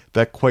ways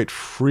that quite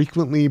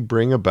frequently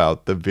bring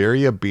about the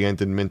very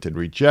abandonment and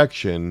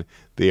rejection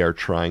they are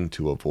trying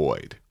to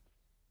avoid.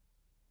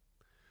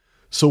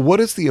 So what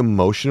is the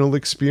emotional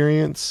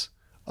experience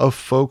of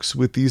folks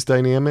with these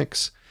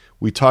dynamics?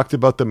 We talked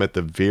about them at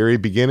the very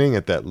beginning,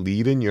 at that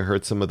lead-in. You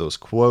heard some of those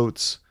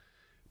quotes.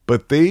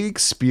 But they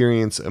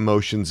experience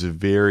emotions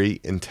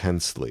very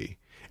intensely.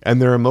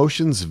 And their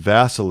emotions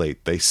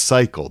vacillate, they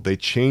cycle, they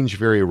change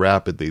very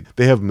rapidly.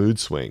 They have mood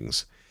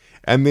swings.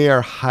 And they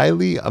are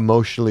highly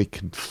emotionally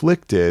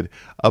conflicted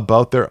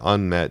about their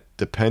unmet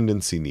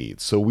dependency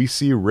needs. So we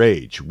see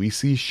rage, we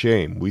see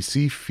shame, we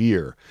see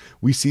fear.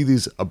 We see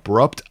these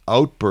abrupt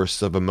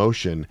outbursts of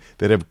emotion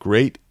that have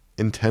great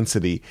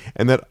intensity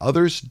and that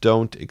others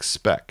don't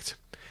expect.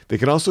 They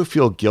can also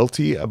feel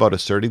guilty about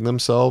asserting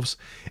themselves,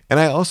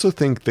 and I also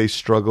think they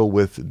struggle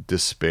with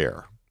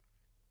despair.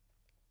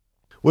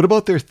 What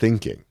about their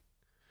thinking?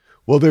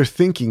 Well, their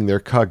thinking, their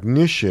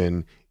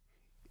cognition,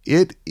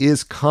 it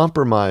is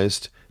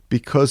compromised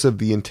because of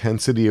the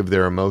intensity of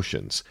their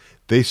emotions.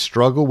 They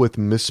struggle with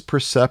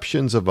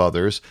misperceptions of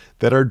others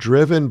that are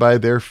driven by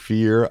their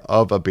fear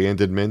of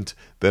abandonment,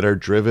 that are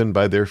driven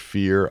by their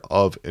fear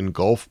of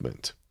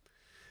engulfment.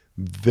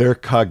 Their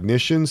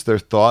cognitions, their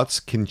thoughts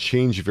can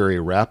change very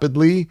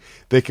rapidly.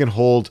 They can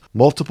hold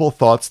multiple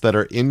thoughts that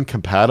are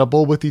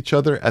incompatible with each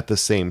other at the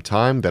same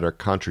time, that are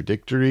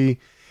contradictory,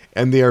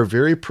 and they are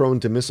very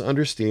prone to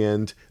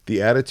misunderstand the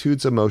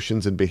attitudes,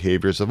 emotions, and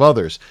behaviors of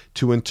others,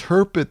 to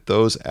interpret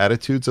those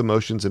attitudes,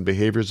 emotions, and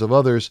behaviors of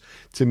others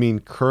to mean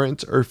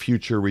current or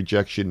future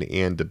rejection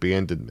and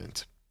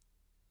abandonment.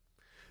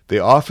 They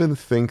often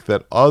think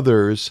that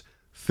others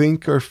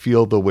think or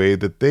feel the way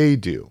that they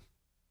do.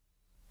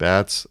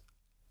 That's,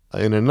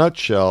 in a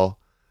nutshell,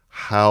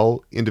 how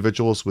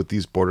individuals with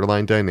these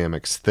borderline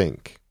dynamics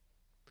think.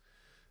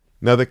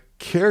 Now, the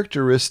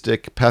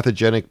characteristic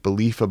pathogenic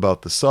belief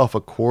about the self,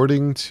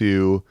 according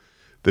to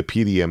the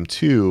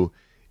PDM-2,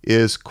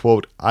 is,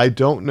 quote, I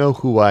don't know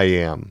who I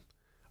am.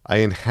 I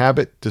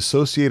inhabit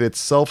dissociated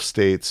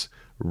self-states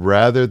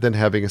rather than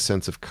having a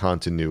sense of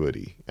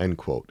continuity, end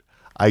quote.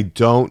 I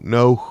don't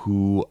know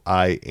who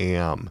I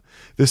am.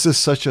 This is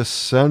such a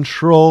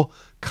central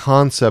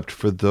concept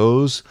for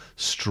those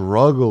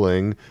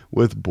struggling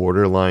with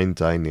borderline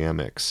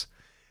dynamics.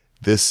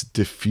 This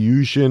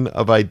diffusion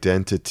of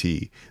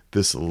identity,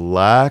 this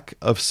lack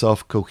of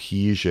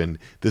self-cohesion,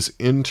 this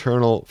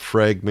internal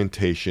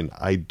fragmentation.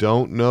 I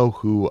don't know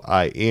who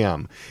I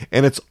am.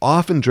 And it's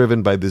often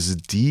driven by this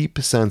deep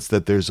sense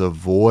that there's a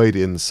void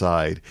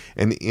inside,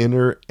 an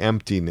inner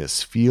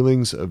emptiness,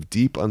 feelings of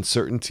deep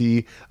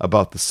uncertainty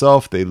about the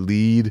self. They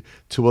lead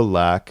to a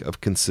lack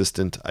of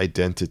consistent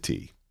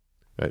identity.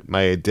 Right?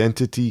 My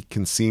identity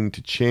can seem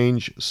to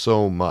change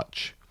so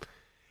much.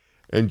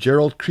 And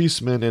Gerald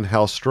Kreisman and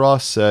Hal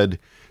Strauss said,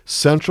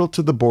 central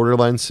to the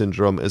borderline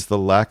syndrome is the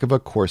lack of a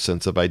core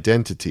sense of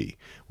identity.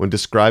 When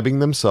describing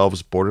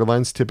themselves,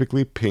 borderlines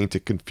typically paint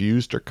a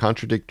confused or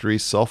contradictory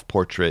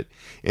self-portrait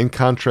in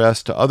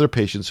contrast to other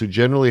patients who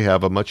generally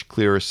have a much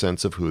clearer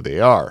sense of who they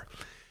are.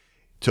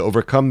 To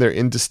overcome their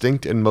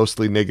indistinct and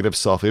mostly negative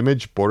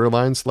self-image,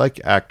 borderlines, like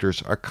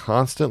actors, are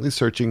constantly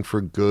searching for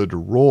good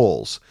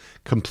roles,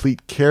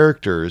 complete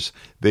characters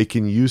they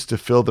can use to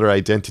fill their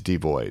identity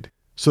void.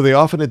 So they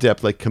often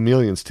adapt like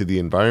chameleons to the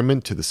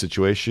environment, to the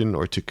situation,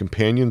 or to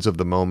companions of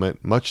the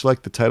moment, much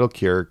like the title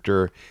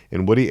character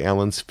in Woody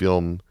Allen's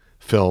film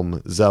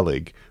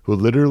Zelig, who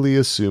literally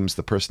assumes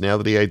the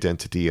personality,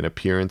 identity, and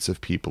appearance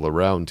of people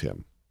around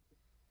him.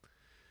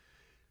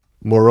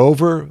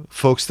 Moreover,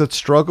 folks that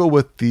struggle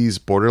with these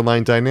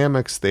borderline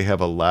dynamics, they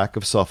have a lack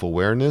of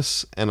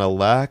self-awareness and a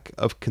lack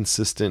of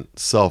consistent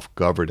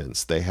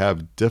self-governance. They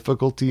have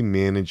difficulty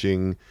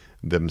managing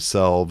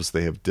themselves.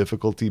 They have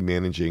difficulty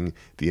managing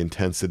the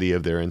intensity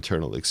of their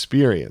internal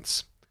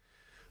experience.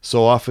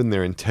 So often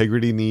their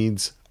integrity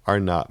needs are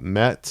not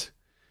met.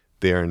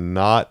 They are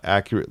not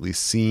accurately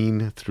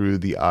seen through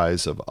the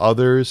eyes of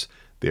others.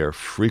 They are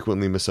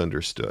frequently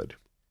misunderstood.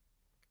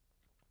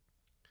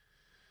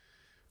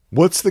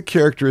 What's the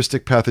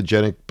characteristic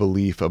pathogenic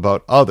belief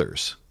about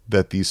others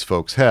that these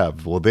folks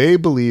have? Well, they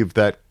believe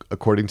that,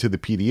 according to the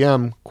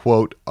PDM,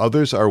 quote,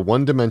 others are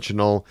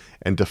one-dimensional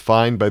and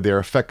defined by their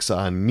effects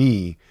on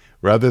me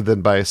rather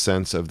than by a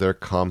sense of their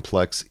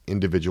complex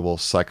individual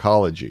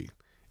psychology,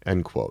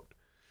 end quote.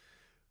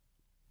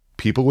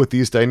 People with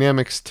these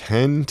dynamics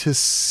tend to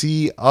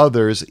see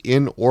others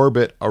in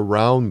orbit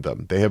around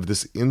them. They have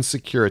this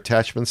insecure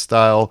attachment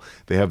style.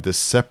 They have this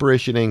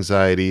separation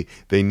anxiety.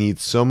 They need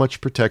so much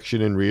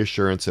protection and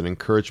reassurance and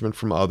encouragement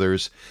from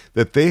others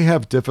that they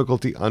have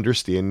difficulty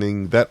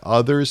understanding that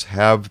others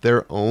have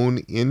their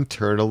own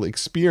internal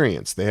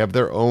experience. They have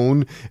their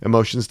own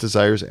emotions,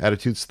 desires,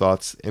 attitudes,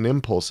 thoughts, and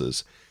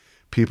impulses.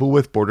 People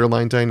with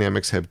borderline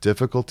dynamics have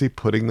difficulty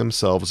putting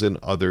themselves in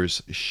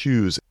others'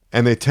 shoes,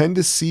 and they tend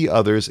to see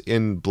others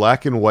in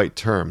black and white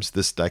terms,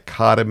 this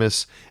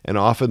dichotomous and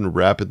often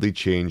rapidly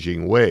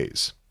changing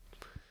ways.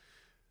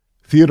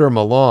 Theodore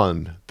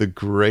Malone, the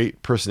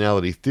great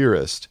personality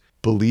theorist,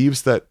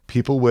 believes that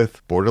people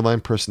with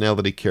borderline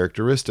personality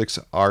characteristics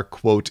are,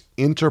 quote,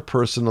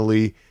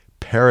 interpersonally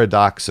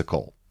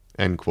paradoxical,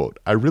 end quote.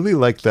 I really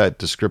like that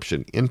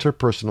description,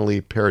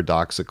 interpersonally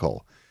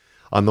paradoxical.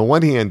 On the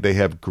one hand, they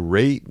have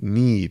great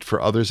need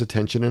for others'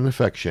 attention and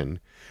affection,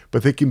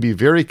 but they can be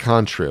very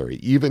contrary,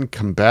 even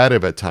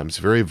combative at times,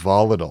 very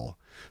volatile.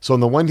 So on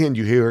the one hand,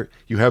 you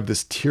have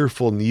this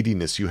tearful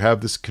neediness, you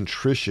have this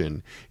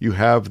contrition, you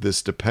have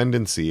this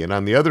dependency, and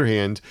on the other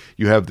hand,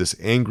 you have this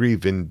angry,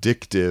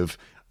 vindictive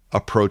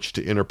approach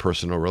to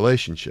interpersonal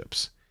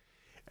relationships.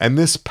 And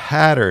this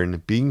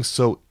pattern, being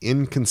so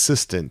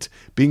inconsistent,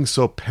 being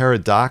so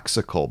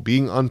paradoxical,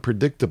 being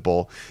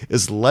unpredictable,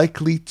 is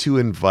likely to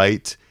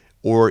invite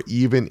or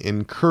even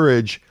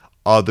encourage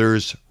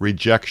others'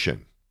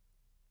 rejection.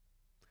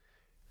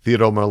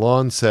 Theodore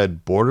Malone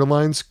said,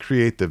 borderlines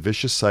create the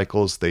vicious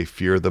cycles they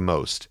fear the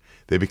most.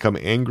 They become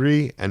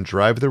angry and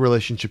drive the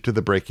relationship to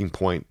the breaking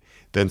point,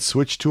 then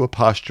switch to a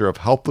posture of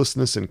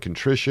helplessness and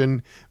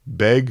contrition,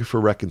 beg for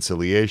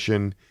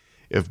reconciliation.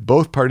 If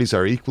both parties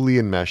are equally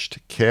enmeshed,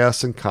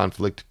 chaos and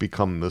conflict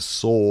become the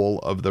soul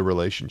of the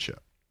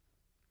relationship.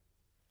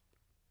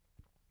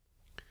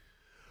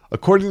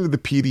 According to the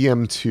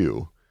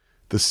PDM-2,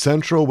 the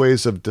central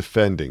ways of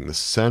defending, the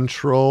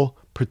central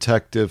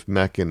protective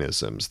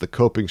mechanisms, the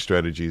coping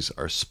strategies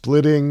are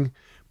splitting,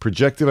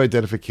 projective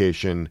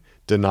identification,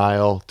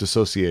 denial,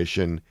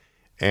 dissociation,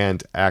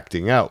 and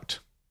acting out.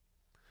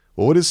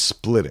 Well, what is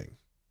splitting?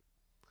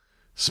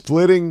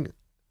 Splitting,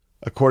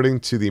 according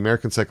to the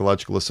American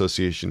Psychological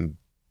Association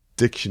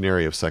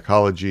Dictionary of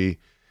Psychology,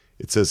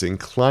 it says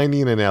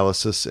inclining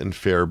analysis and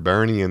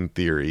Fairbairnian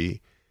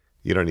theory.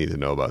 You don't need to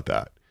know about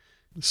that.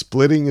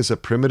 Splitting is a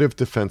primitive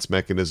defense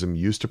mechanism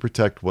used to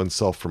protect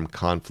oneself from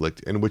conflict,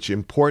 in which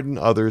important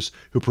others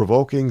who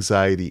provoke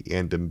anxiety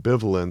and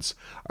ambivalence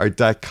are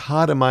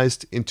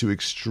dichotomized into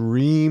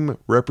extreme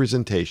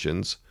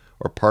representations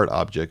or part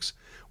objects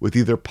with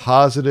either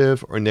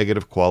positive or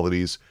negative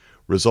qualities,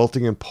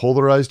 resulting in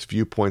polarized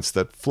viewpoints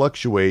that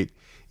fluctuate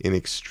in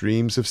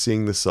extremes of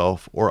seeing the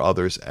self or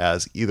others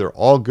as either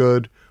all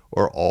good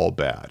or all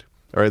bad.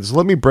 All right, so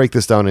let me break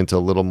this down into a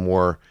little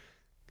more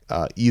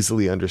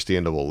easily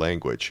understandable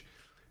language.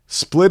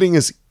 Splitting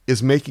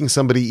is making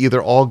somebody either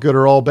all good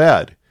or all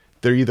bad.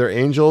 They're either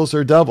angels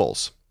or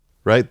devils,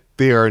 right?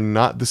 They are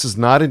not. This is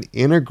not an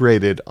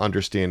integrated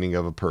understanding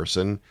of a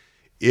person.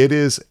 It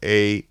is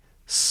a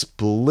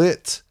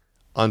split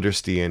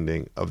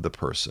understanding of the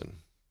person.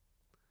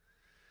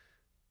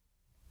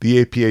 The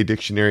APA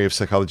Dictionary of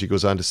Psychology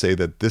goes on to say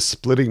that this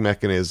splitting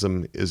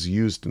mechanism is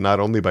used not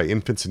only by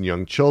infants and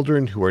young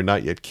children who are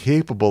not yet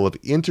capable of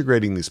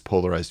integrating these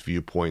polarized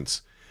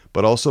viewpoints,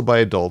 but also by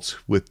adults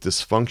with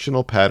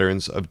dysfunctional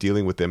patterns of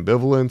dealing with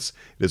ambivalence.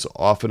 It is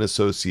often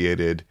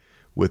associated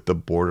with the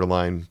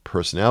borderline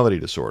personality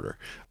disorder.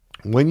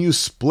 When you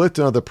split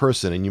another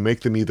person and you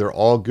make them either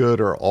all good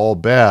or all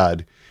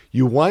bad,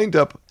 you wind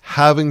up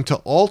having to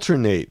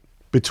alternate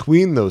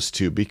between those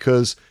two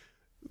because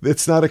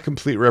it's not a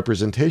complete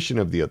representation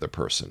of the other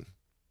person.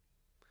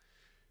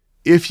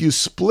 If you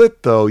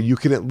split, though, you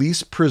can at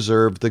least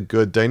preserve the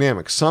good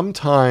dynamic.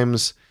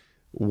 Sometimes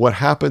what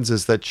happens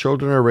is that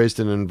children are raised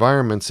in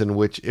environments in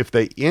which if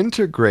they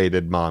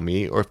integrated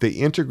mommy or if they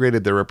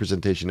integrated their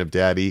representation of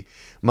daddy,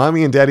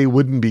 mommy and daddy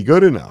wouldn't be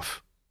good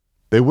enough.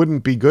 They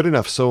wouldn't be good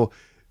enough. So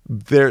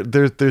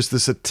there's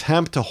this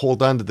attempt to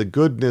hold on to the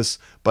goodness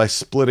by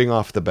splitting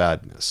off the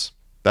badness.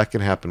 That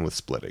can happen with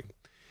splitting.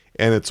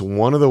 And it's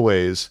one of the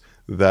ways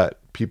that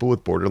people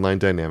with borderline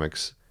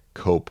dynamics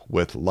cope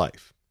with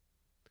life.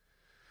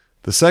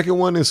 The second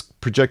one is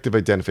projective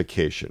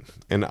identification.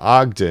 And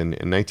Ogden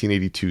in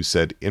 1982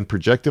 said, in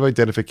projective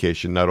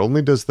identification, not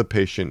only does the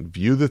patient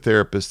view the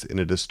therapist in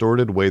a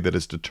distorted way that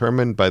is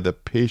determined by the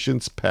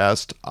patient's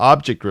past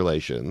object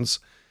relations,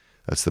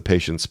 that's the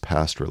patient's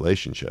past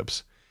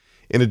relationships.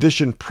 In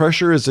addition,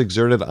 pressure is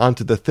exerted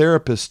onto the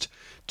therapist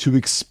to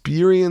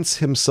experience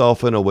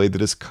himself in a way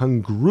that is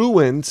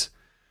congruent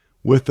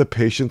with the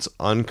patient's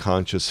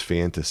unconscious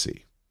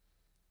fantasy.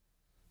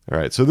 All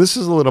right, so this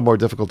is a little more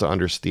difficult to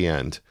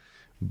understand,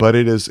 but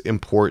it is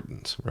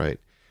important, right?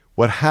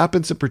 What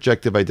happens in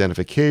projective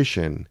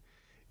identification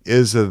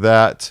is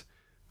that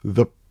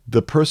the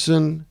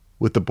person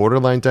with the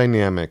borderline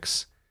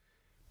dynamics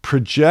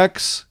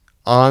projects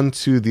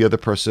onto the other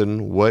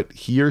person what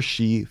he or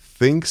she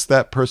thinks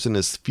that person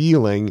is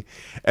feeling,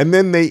 and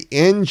then they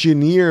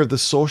engineer the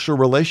social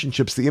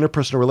relationships, the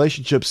interpersonal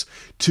relationships,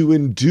 to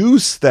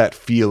induce that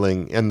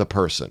feeling in the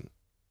person.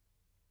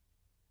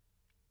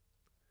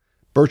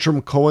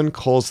 Bertram Cohen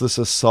calls this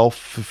a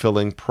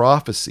self-fulfilling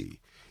prophecy.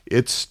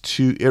 It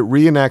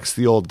reenacts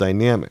the old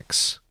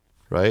dynamics,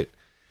 right?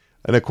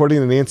 And according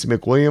to Nancy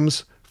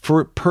McWilliams,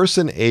 for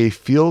person A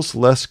feels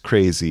less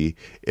crazy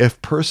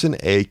if person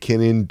A can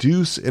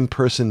induce in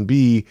person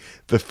B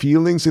the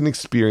feelings and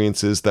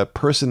experiences that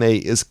person A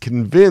is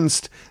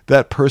convinced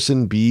that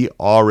person B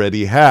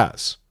already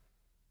has.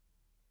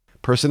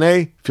 Person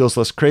A feels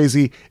less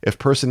crazy if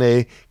person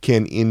A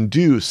can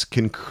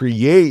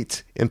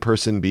create in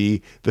person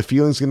B the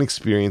feelings and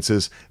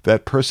experiences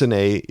that person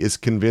A is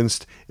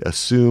convinced,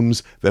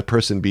 assumes that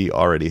person B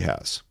already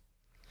has.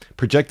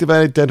 Projective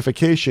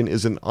identification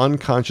is an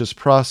unconscious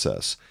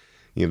process.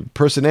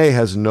 Person A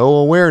has no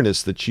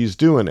awareness that she's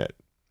doing it.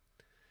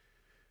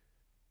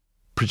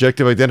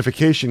 Projective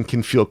identification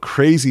can feel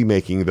crazy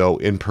making, though,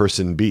 in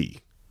person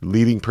B,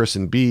 leading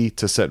person B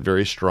to set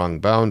very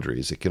strong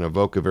boundaries. It can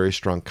evoke a very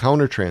strong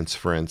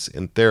countertransference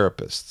in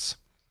therapists.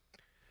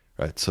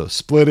 Right, so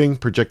splitting,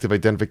 projective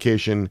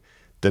identification,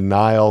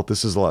 denial,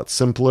 this is a lot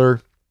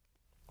simpler.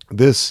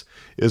 This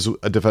is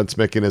a defense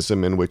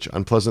mechanism in which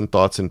unpleasant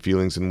thoughts and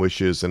feelings and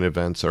wishes and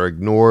events are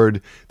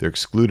ignored. They're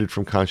excluded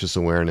from conscious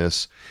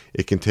awareness.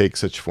 It can take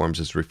such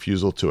forms as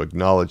refusal to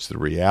acknowledge the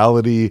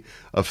reality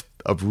of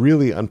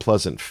really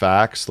unpleasant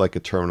facts like a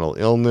terminal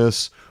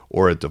illness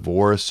or a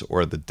divorce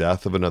or the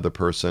death of another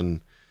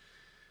person.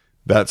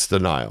 That's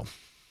denial.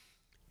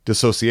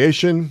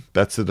 Dissociation,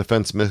 that's the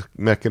defense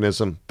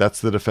mechanism. That's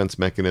the defense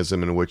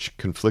mechanism in which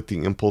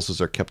conflicting impulses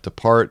are kept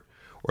apart,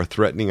 or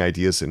threatening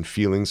ideas and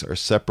feelings are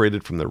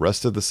separated from the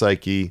rest of the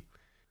psyche.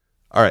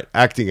 All right,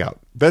 acting out.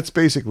 That's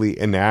basically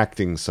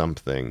enacting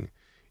something.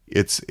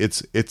 It's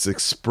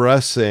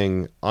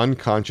expressing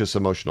unconscious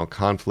emotional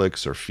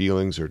conflicts or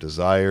feelings or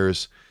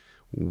desires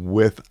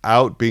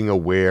without being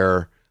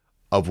aware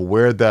of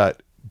where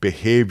that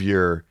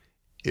behavior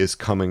is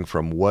coming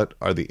from. What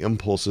are the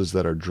impulses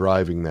that are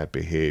driving that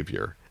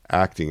behavior?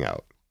 Acting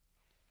out.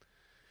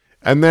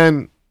 And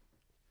then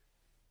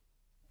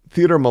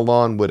Theodore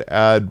Milan would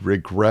add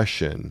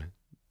regression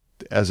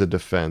as a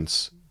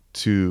defense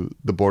to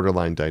the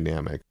borderline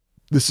dynamic.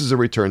 This is a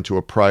return to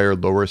a prior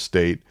lower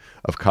state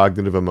of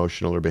cognitive,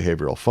 emotional, or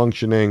behavioral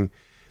functioning.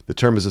 The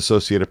term is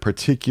associated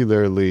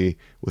particularly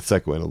with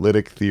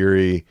psychoanalytic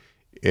theory,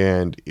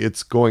 and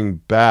it's going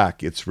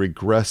back, it's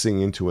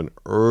regressing into an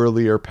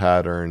earlier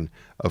pattern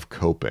of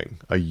coping,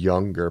 a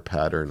younger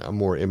pattern, a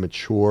more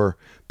immature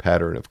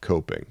pattern of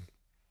coping.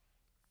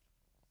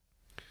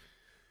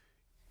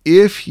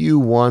 If you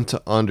want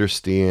to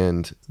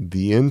understand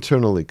the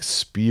internal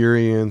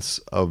experience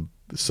of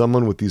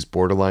someone with these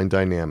borderline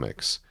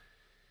dynamics,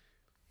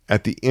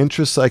 at the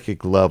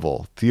intrapsychic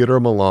level,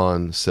 Theodore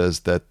Milan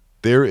says that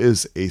there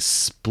is a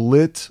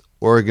split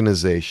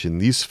organization.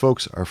 These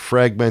folks are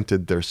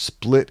fragmented, they're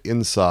split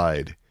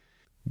inside.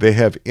 They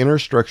have inner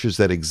structures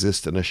that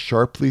exist in a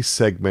sharply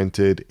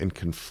segmented and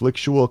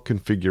conflictual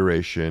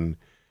configuration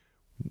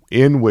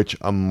in which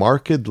a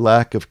marked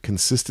lack of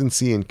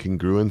consistency and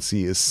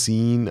congruency is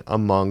seen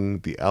among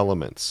the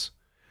elements.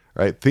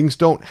 Right? Things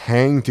don't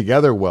hang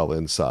together well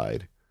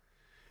inside.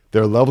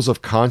 Their levels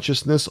of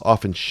consciousness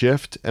often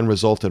shift and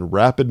result in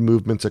rapid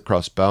movements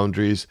across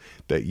boundaries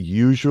that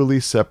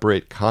usually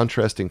separate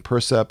contrasting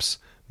percepts,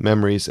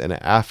 memories, and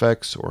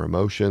affects or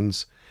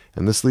emotions,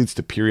 and this leads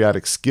to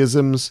periodic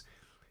schisms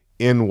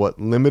in what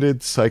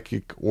limited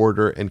psychic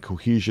order and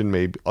cohesion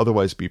may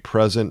otherwise be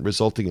present,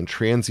 resulting in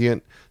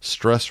transient,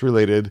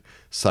 stress-related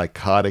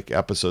psychotic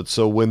episodes.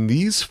 So when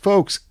these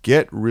folks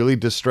get really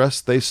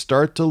distressed, they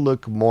start to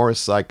look more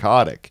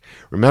psychotic.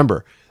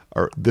 Remember,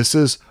 this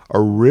is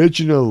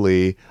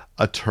originally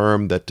a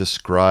term that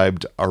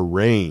described a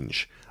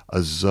range,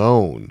 a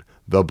zone,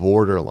 the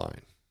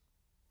borderline.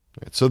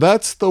 Right? So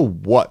that's the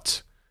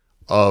what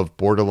of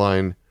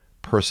borderline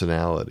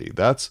personality.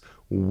 That's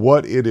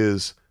what it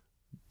is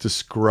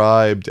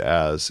described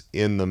as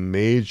in the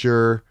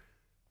major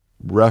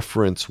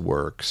reference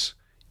works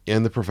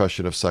in the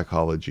profession of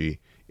psychology,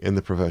 in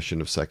the profession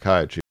of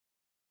psychiatry.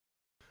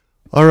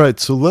 All right,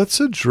 so let's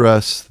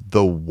address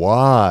the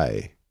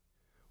why.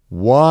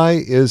 Why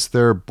is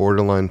there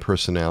borderline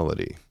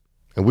personality?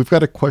 And we've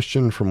got a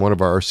question from one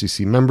of our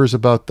RCC members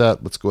about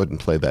that. Let's go ahead and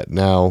play that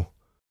now.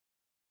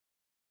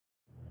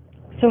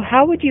 So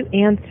how would you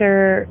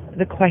answer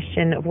the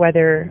question of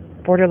whether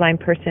borderline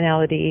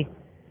personality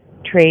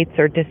traits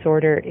or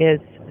disorder is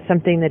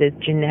something that is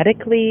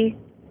genetically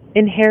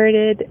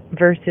inherited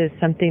versus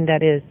something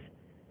that is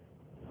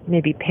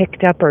maybe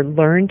picked up or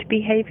learned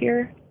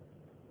behavior?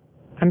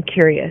 I'm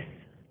curious.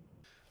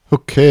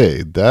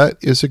 Okay, that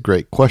is a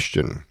great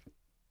question.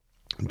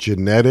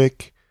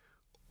 Genetic,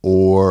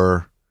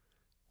 or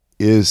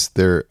is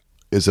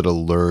it a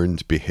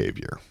learned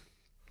behavior?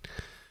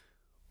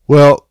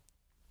 Well,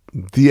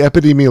 the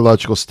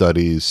epidemiological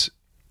studies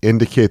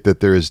indicate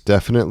that there is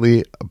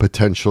definitely a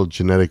potential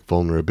genetic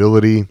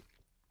vulnerability.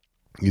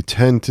 You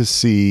tend to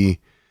see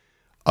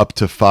up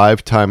to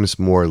 5 times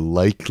more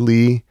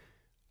likely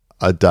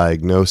a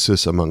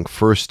diagnosis among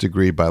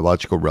first-degree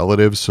biological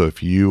relatives. So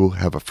if you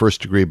have a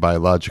first-degree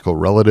biological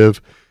relative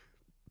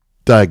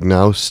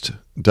diagnosed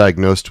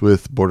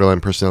with borderline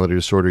personality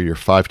disorder, you're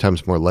 5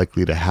 times more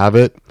likely to have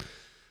it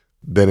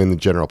than in the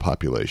general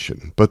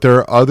population. But there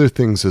are other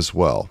things as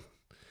well.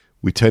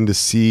 We tend to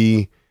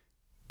see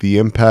the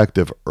impact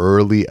of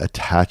early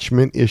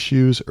attachment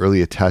issues,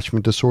 early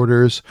attachment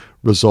disorders,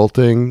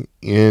 resulting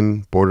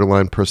in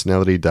borderline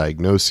personality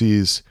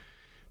diagnoses,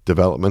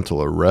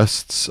 developmental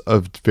arrests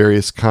of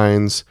various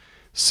kinds,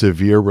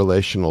 severe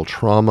relational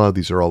trauma.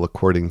 These are all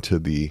according to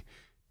the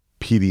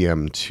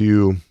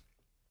PDM-2.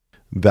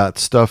 That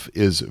stuff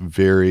is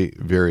very,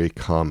 very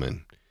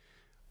common.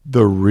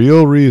 The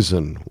real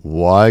reason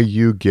why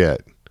you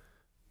get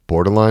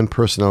borderline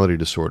personality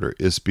disorder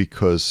is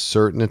because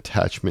certain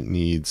attachment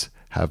needs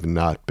have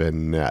not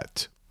been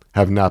met.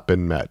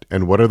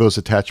 And what are those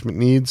attachment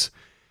needs?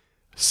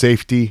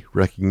 Safety,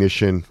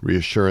 recognition,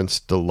 reassurance,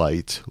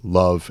 delight,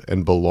 love,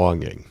 and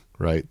belonging,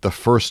 right? The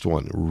first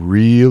one,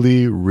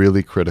 really,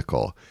 really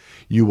critical.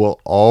 You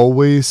will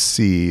always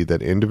see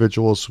that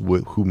individuals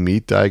who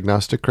meet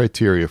diagnostic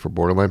criteria for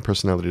borderline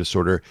personality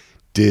disorder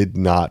did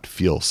not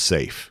feel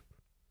safe.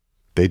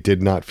 They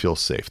did not feel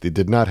safe. They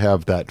did not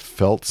have that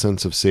felt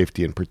sense of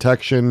safety and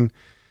protection.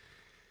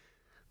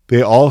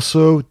 They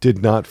also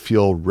did not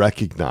feel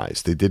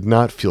recognized. They did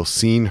not feel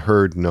seen,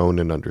 heard, known,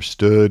 and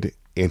understood.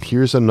 And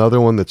here's another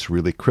one that's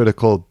really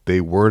critical.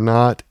 They were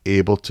not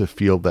able to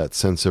feel that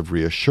sense of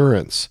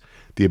reassurance,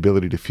 the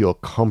ability to feel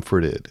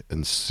comforted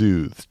and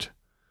soothed.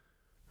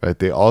 Right?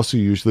 They also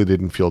usually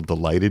didn't feel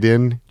delighted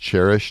in,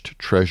 cherished,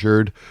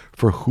 treasured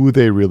for who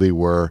they really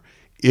were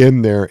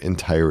in their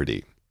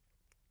entirety.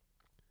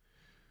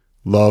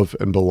 Love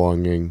and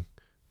belonging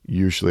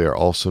usually are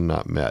also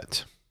not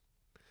met.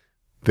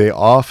 They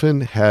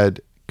often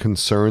had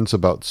concerns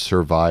about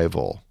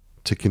survival,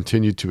 to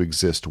continue to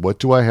exist. What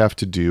do I have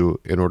to do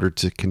in order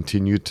to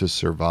continue to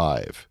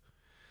survive?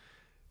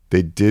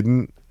 They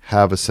didn't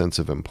have a sense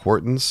of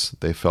importance.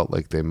 They felt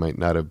like they might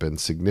not have been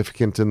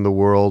significant in the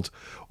world,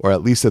 or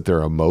at least that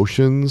their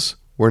emotions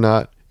were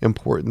not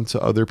important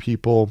to other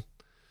people.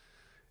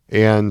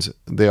 And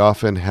they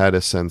often had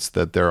a sense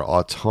that their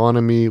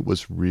autonomy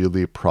was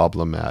really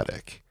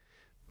problematic.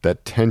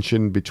 That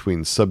tension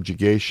between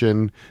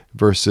subjugation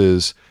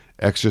versus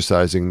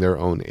exercising their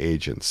own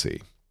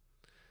agency.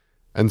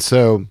 And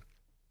so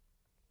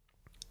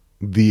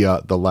the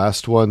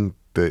last one,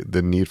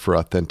 the need for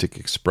authentic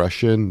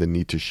expression, the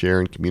need to share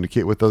and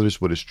communicate with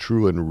others what is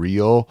true and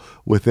real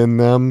within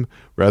them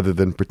rather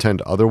than pretend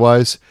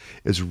otherwise,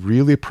 is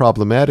really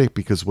problematic,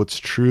 because what's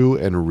true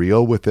and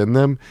real within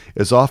them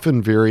is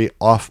often very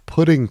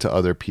off-putting to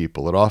other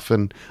people. It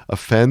often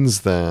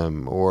offends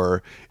them,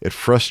 or it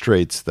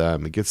frustrates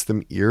them. It gets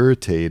them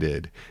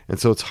irritated. And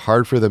so it's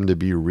hard for them to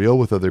be real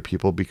with other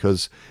people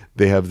because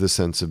they have the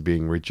sense of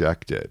being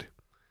rejected.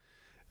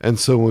 And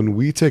so when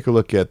we take a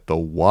look at the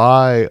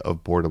why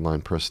of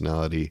borderline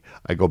personality,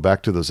 I go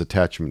back to those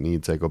attachment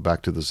needs. I go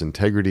back to those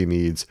integrity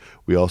needs.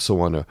 We also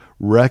want to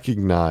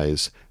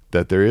recognize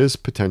that there is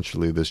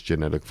potentially this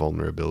genetic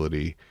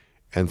vulnerability,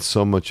 and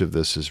so much of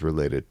this is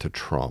related to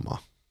trauma.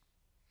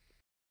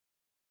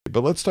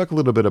 But let's talk a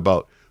little bit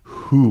about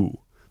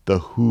the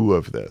who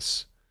of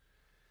this.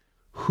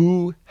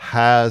 Who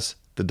has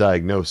the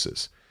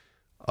diagnosis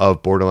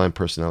of borderline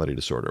personality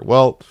disorder?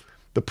 Well,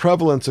 the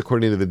prevalence,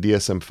 according to the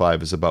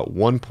DSM-5, is about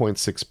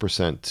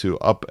 1.6% to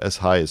up as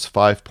high as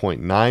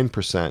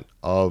 5.9%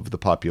 of the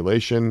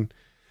population.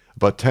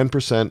 About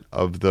 10%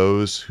 of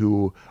those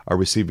who are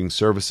receiving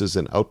services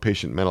in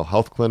outpatient mental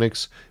health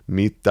clinics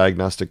meet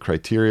diagnostic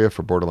criteria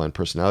for borderline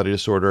personality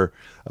disorder.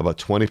 About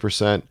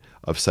 20%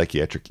 of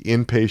psychiatric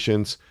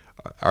inpatients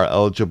are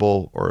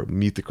eligible or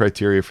meet the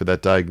criteria for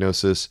that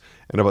diagnosis,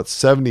 and about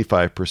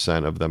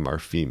 75% of them are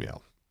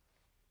female.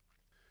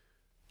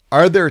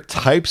 Are there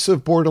types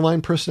of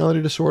borderline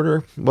personality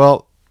disorder?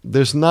 Well,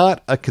 there's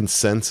not a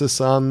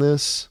consensus on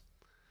this.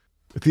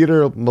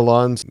 Theodore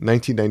Milon's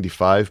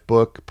 1995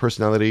 book,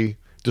 Personality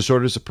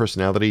Disorders of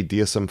Personality,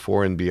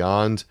 DSM-4 and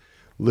Beyond,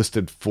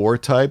 listed 4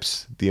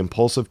 types: the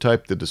impulsive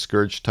type, the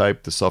discouraged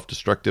type, the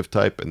self-destructive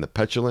type, and the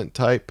petulant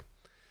type.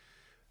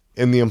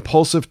 In the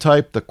impulsive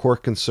type, the core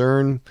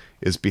concern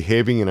is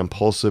behaving in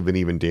impulsive and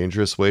even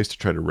dangerous ways to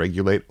try to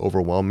regulate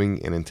overwhelming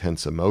and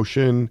intense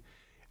emotion.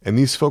 And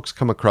these folks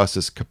come across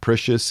as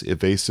capricious,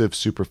 evasive,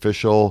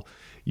 superficial,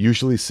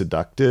 usually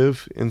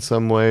seductive in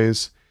some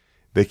ways.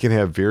 They can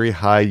have very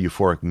high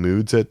euphoric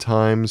moods at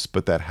times,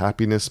 but that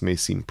happiness may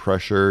seem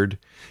pressured.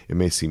 It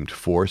may seem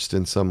forced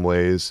in some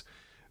ways.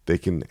 They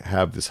can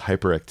have this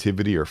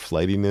hyperactivity or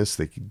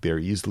flightiness. They're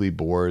easily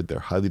bored. They're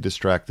highly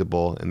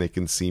distractible, and they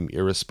can seem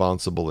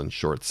irresponsible and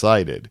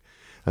short-sighted.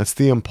 That's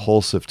the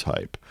impulsive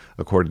type,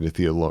 according to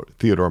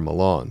Theodore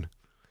Milon.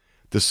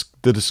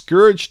 The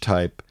discouraged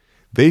type,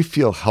 they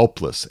feel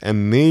helpless,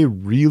 and they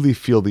really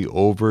feel the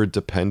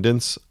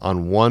over-dependence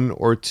on one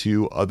or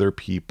two other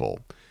people.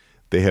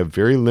 They have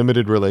very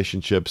limited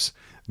relationships.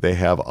 They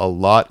have a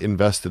lot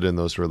invested in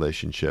those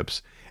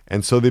relationships,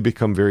 and so they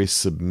become very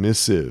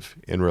submissive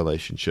in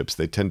relationships.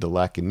 They tend to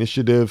lack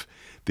initiative.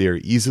 They are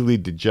easily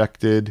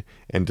dejected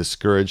and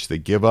discouraged. They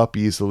give up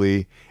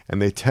easily,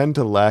 and they tend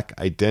to lack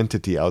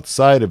identity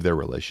outside of their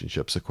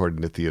relationships,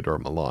 according to Theodore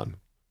Milon.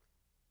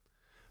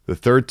 The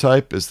third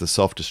type is the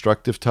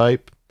self-destructive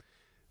type.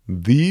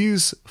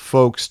 These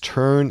folks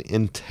turn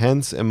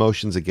intense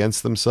emotions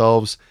against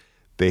themselves.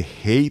 They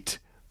hate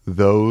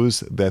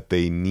those that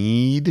they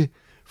need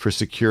for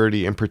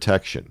security and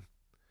protection.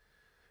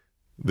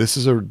 This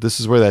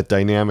is where that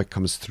dynamic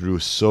comes through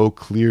so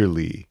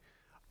clearly.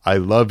 I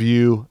love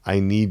you, I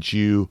need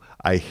you,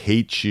 I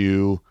hate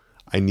you,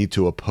 I need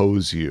to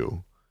oppose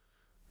you,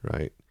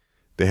 right?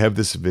 They have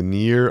this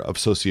veneer of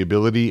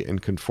sociability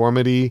and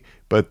conformity,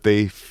 but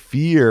they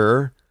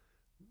fear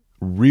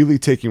really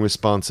taking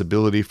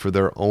responsibility for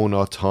their own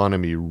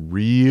autonomy,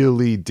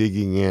 really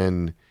digging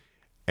in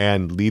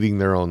and leading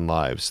their own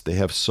lives. They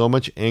have so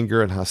much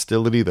anger and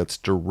hostility that's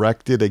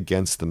directed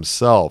against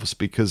themselves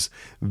because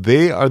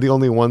they are the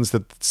only ones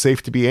that it's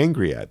safe to be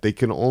angry at. They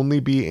can only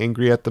be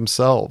angry at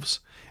themselves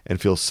and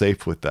feel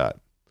safe with that.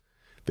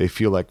 They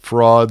feel like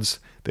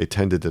frauds. They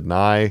tend to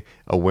deny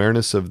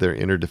awareness of their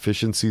inner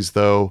deficiencies,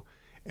 though,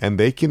 and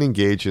they can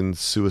engage in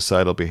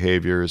suicidal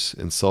behaviors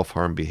and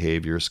self-harm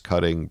behaviors,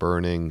 cutting,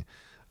 burning,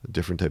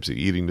 different types of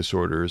eating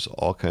disorders,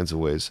 all kinds of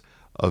ways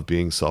of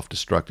being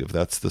self-destructive.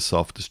 That's the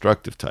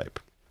self-destructive type.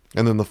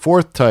 And then the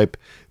fourth type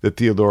that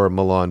Theodore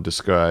Malone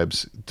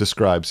describes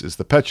is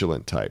the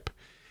petulant type.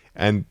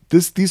 And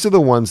these are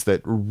the ones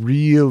that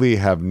really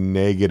have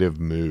negative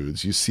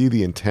moods. You see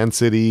the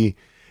intensity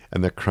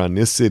and the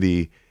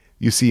chronicity.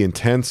 You see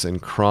intense and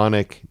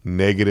chronic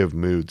negative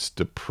moods,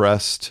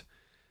 depressed,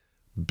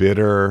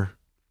 bitter,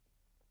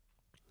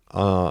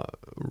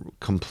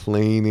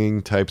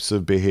 complaining types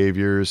of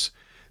behaviors.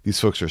 These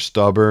folks are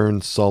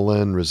stubborn,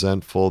 sullen,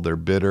 resentful. They're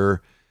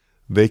bitter.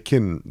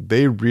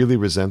 They really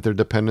resent their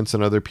dependence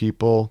on other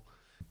people.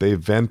 They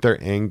vent their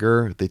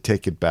anger. They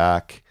take it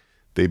back.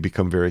 They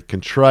become very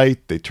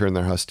contrite. They turn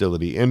their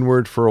hostility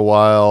inward for a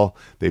while.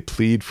 They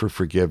plead for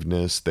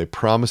forgiveness. They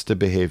promise to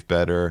behave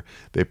better.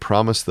 They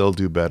promise they'll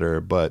do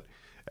better. But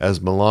as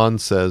Milan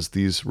says,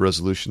 these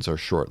resolutions are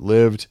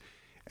short-lived.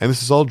 And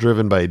this is all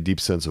driven by a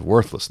deep sense of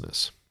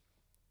worthlessness.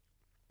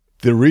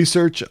 The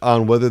research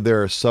on whether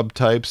there are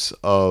subtypes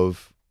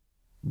of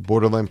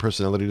borderline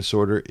personality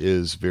disorder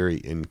is very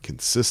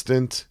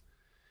inconsistent.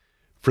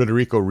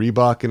 Federico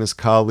Reebok and his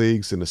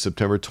colleagues, in a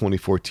September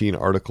 2014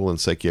 article in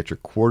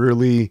Psychiatric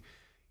Quarterly,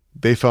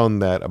 they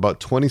found that about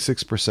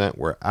 26%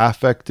 were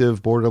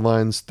affective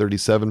borderlines,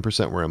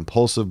 37% were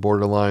impulsive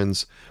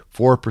borderlines,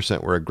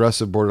 4% were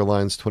aggressive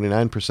borderlines,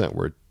 29%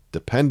 were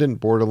dependent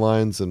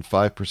borderlines, and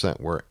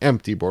 5% were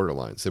empty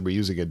borderlines. They were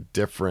using a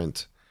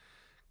different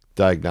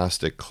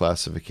diagnostic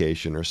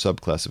classification or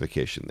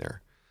subclassification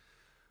there.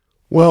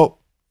 Well,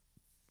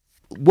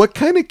 what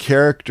kind of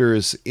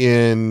characters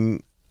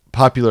in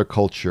popular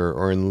culture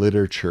or in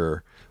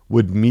literature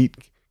would meet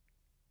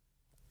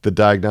the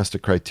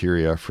diagnostic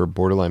criteria for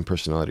borderline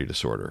personality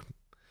disorder?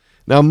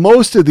 Now,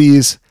 most of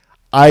these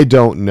I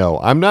don't know.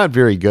 I'm not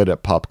very good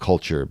at pop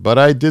culture, but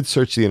I did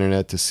search the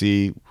internet to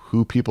see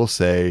who people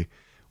say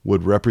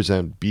would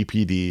represent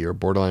BPD or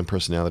borderline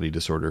personality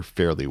disorder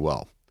fairly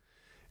well.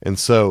 And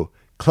so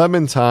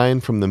Clementine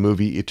from the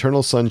movie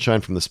Eternal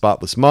Sunshine from the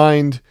Spotless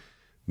Mind,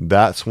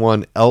 that's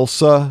one.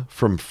 Elsa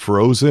from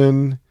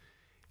Frozen,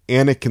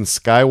 Anakin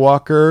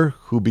Skywalker,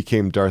 who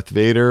became Darth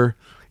Vader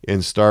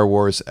in Star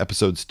Wars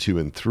Episodes 2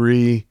 and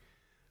 3,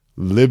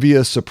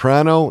 Livia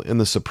Soprano in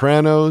The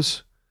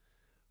Sopranos,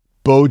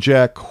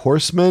 BoJack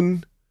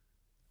Horseman.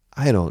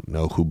 I don't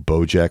know who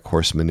BoJack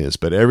Horseman is,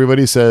 but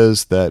everybody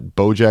says that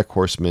BoJack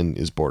Horseman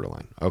is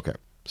borderline. Okay.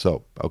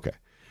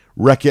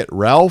 Wreck-It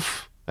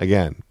Ralph.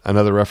 Again,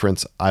 another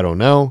reference I don't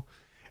know.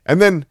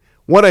 And then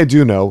what I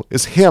do know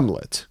is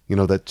Hamlet,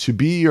 that to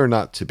be or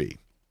not to be.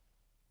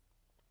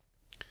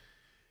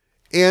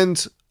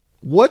 And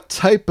what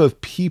type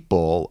of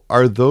people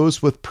are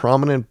those with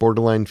prominent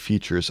borderline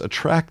features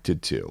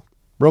attracted to,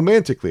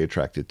 romantically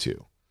attracted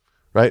to,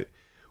 right?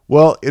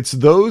 Well, it's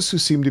those who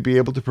seem to be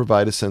able to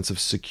provide a sense of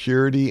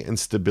security and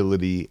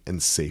stability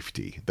and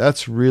safety.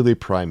 That's really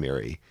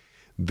primary.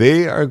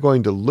 They are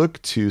going to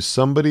look to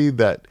somebody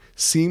that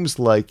seems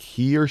like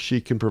he or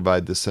she can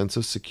provide the sense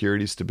of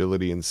security,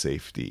 stability, and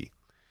safety.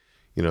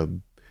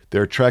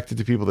 They're attracted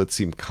to people that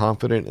seem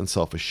confident and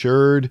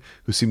self-assured,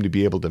 who seem to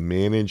be able to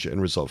manage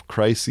and resolve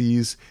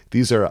crises.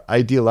 These are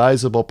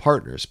idealizable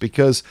partners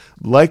because,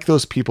 like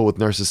those people with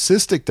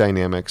narcissistic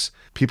dynamics,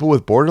 people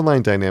with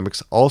borderline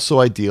dynamics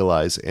also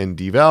idealize and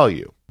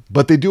devalue.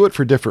 But they do it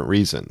for different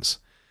reasons.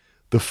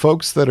 The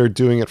folks that are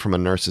doing it from a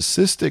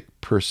narcissistic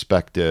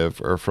perspective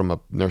or from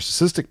a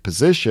narcissistic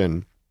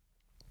position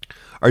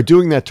are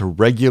doing that to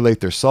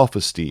regulate their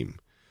self-esteem.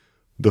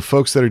 The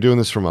folks that are doing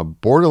this from a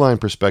borderline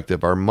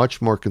perspective are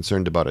much more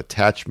concerned about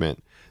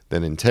attachment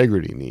than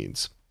integrity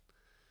needs.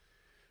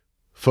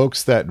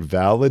 Folks that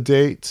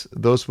validate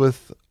those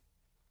with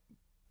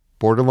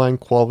borderline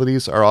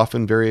qualities are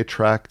often very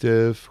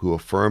attractive, who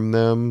affirm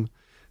them,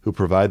 who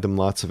provide them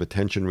lots of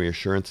attention,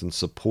 reassurance, and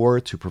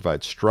support, who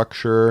provide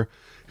structure,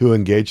 who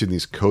engage in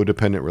these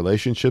codependent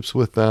relationships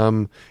with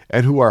them,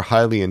 and who are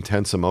highly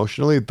intense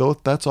emotionally.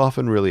 That's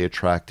often really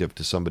attractive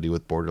to somebody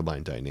with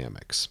borderline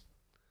dynamics.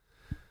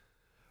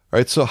 All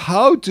right, so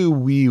how do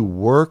we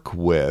work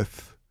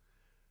with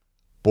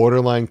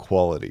borderline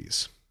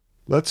qualities?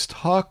 Let's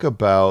talk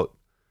about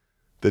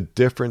the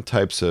different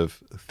types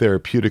of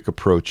therapeutic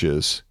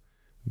approaches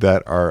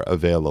that are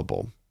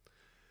available.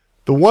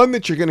 The one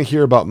that you're going to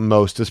hear about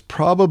most is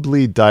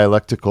probably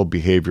dialectical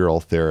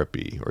behavioral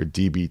therapy, or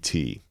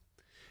DBT.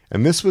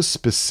 And this was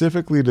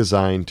specifically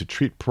designed to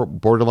treat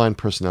borderline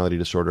personality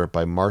disorder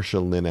by Marsha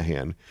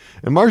Linehan.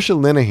 And Marsha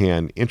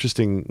Linehan,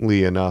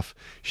 interestingly enough,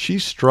 she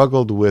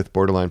struggled with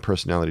borderline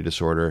personality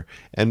disorder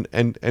and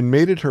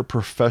made it her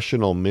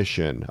professional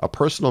mission, a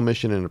personal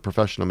mission and a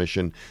professional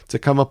mission, to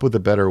come up with a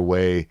better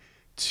way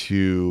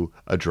to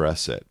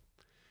address it.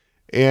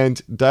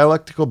 And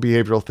dialectical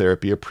behavioral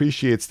therapy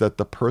appreciates that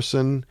the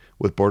person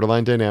with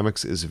borderline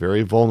dynamics is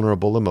very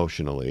vulnerable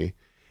emotionally,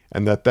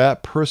 and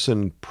that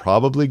person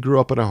probably grew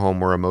up in a home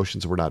where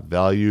emotions were not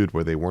valued,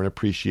 where they weren't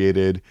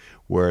appreciated,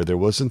 where there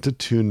wasn't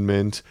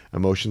attunement,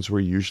 emotions were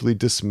usually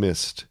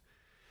dismissed.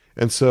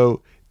 And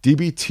so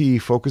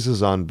DBT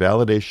focuses on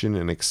validation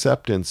and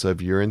acceptance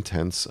of your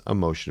intense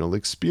emotional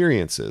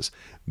experiences.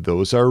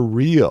 Those are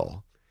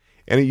real.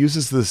 And it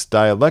uses this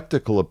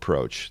dialectical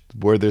approach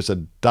where there's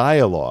a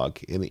dialogue,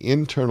 an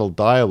internal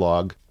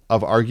dialogue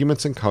of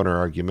arguments and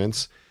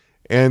counterarguments.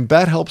 And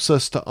that helps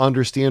us to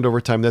understand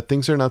over time that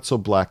things are not so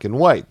black and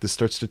white. This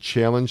starts to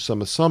challenge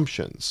some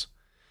assumptions.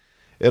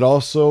 It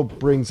also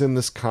brings in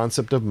this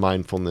concept of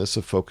mindfulness,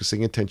 of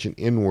focusing attention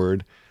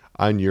inward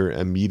on your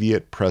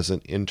immediate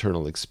present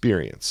internal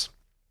experience.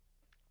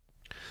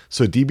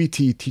 So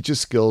DBT teaches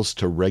skills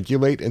to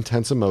regulate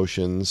intense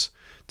emotions,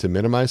 to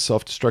minimize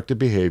self-destructive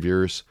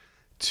behaviors,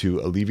 to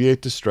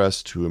alleviate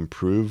distress, to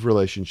improve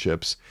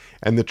relationships.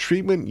 And the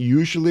treatment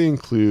usually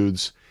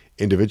includes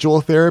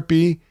individual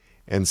therapy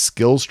and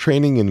skills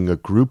training in a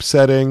group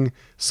setting,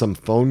 some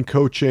phone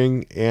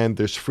coaching, and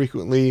there's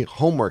frequently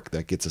homework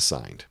that gets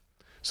assigned.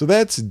 So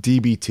that's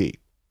DBT.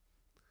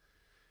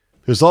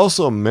 There's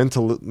also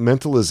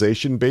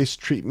mentalization-based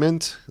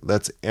treatment,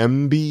 that's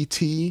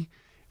MBT,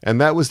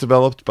 and that was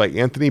developed by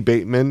Anthony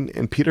Bateman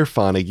and Peter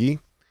Fonagy.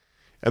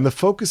 And the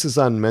focus is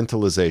on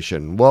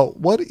mentalization. Well,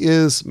 what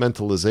is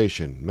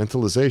mentalization?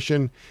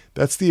 Mentalization,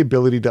 that's the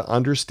ability to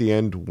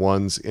understand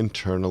one's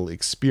internal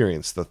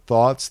experience, the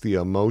thoughts, the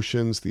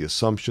emotions, the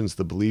assumptions,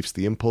 the beliefs,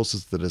 the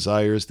impulses, the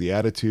desires, the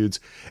attitudes,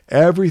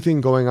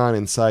 everything going on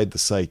inside the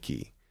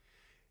psyche.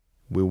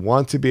 We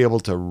want to be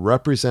able to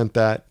represent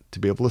that, to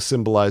be able to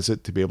symbolize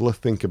it, to be able to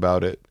think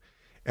about it.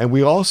 And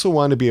we also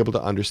want to be able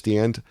to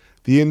understand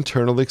the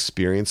internal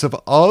experience of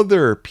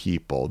other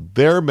people,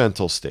 their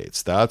mental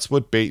states. That's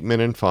what Bateman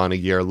and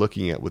Fonagy are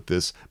looking at with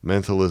this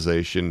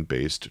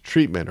mentalization-based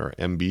treatment, or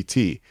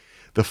MBT.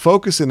 The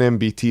focus in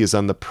MBT is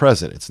on the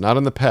present. It's not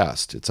on the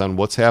past. It's on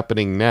what's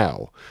happening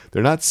now.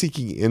 They're not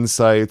seeking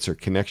insights or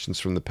connections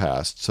from the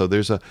past. So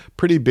there's a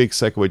pretty big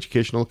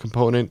psychoeducational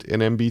component in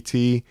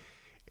MBT,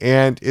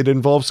 and it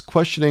involves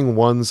questioning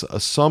one's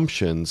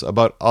assumptions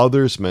about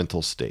others'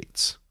 mental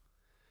states.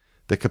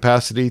 The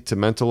capacity to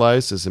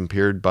mentalize is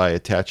impaired by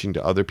attaching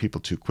to other people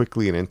too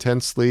quickly and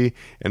intensely,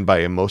 and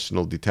by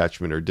emotional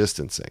detachment or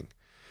distancing.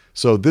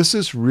 So this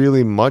is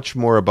really much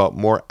more about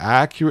more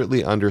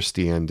accurately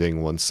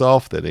understanding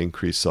oneself, that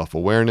increased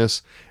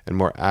self-awareness, and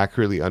more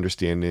accurately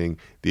understanding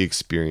the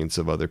experience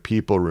of other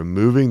people,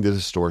 removing the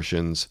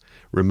distortions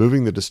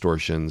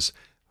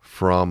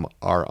from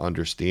our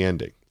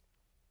understanding.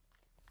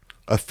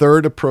 A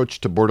third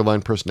approach to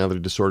borderline personality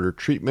disorder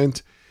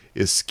treatment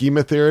is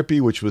schema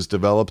therapy, which was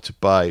developed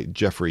by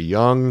Jeffrey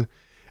Young.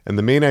 And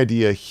the main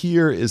idea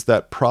here is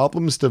that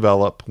problems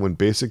develop when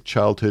basic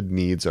childhood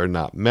needs are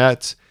not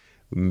met.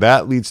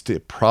 That leads to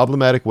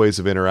problematic ways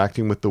of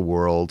interacting with the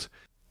world.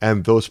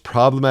 And those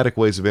problematic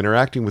ways of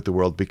interacting with the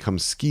world become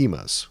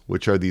schemas,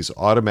 which are these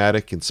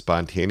automatic and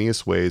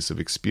spontaneous ways of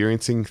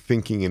experiencing,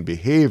 thinking, and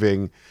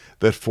behaving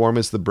that form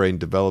as the brain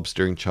develops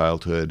during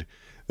childhood,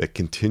 that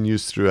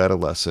continues through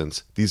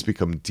adolescence. These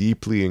become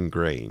deeply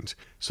ingrained.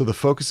 So the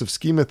focus of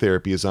schema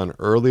therapy is on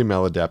early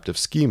maladaptive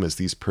schemas,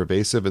 these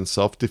pervasive and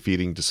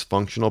self-defeating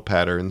dysfunctional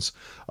patterns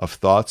of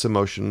thoughts,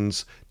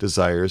 emotions,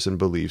 desires, and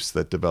beliefs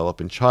that develop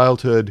in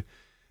childhood.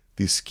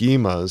 These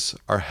schemas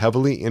are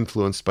heavily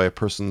influenced by a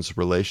person's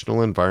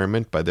relational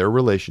environment, by their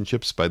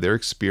relationships, by their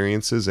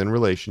experiences in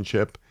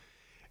relationship.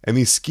 And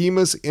these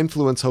schemas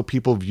influence how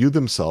people view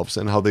themselves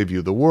and how they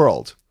view the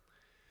world.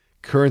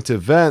 Current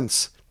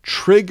events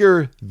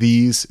trigger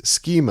these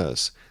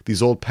schemas,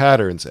 these old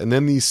patterns, and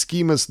then these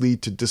schemas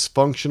lead to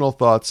dysfunctional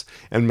thoughts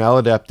and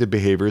maladaptive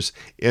behaviors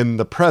in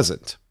the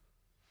present.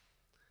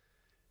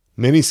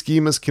 Many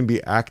schemas can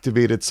be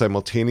activated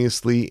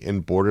simultaneously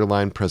in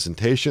borderline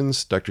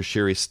presentations. Dr.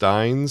 Sherry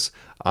Steins,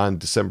 on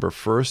December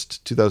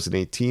 1st,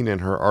 2018, in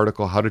her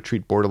article, How to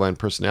Treat Borderline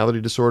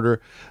Personality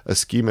Disorder, a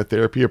Schema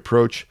Therapy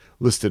Approach,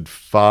 listed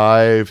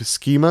 5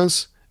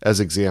 schemas as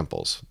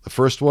examples. The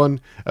first one,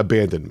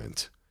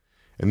 abandonment.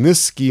 And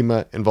this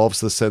schema involves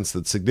the sense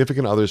that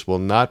significant others will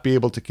not be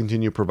able to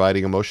continue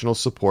providing emotional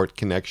support,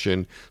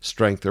 connection,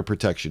 strength, or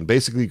protection.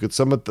 Basically, you could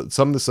sum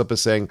this up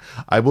as saying,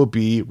 I will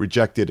be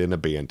rejected and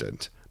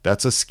abandoned.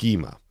 That's a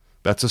schema.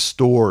 That's a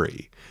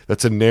story.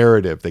 That's a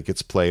narrative that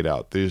gets played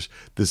out. There's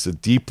a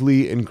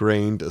deeply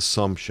ingrained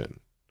assumption.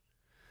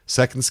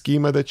 Second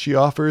schema that she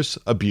offers,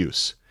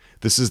 abuse.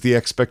 This is the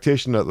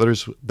expectation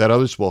that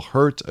others will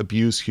hurt,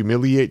 abuse,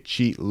 humiliate,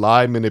 cheat,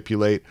 lie,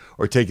 manipulate,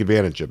 or take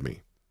advantage of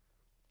me.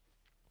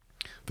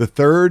 The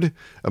third,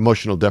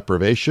 emotional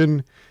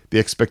deprivation, the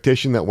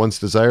expectation that one's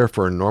desire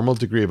for a normal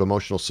degree of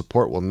emotional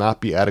support will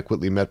not be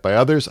adequately met by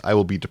others. I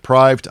will be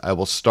deprived. I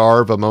will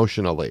starve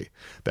emotionally.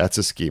 That's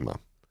a schema.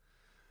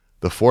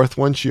 The fourth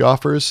one she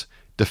offers,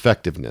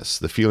 defectiveness,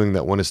 the feeling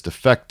that one is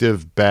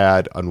defective,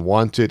 bad,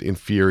 unwanted,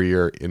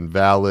 inferior,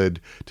 invalid,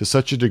 to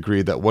such a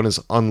degree that one is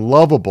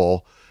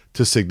unlovable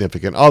to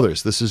significant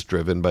others. This is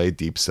driven by a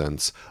deep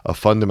sense of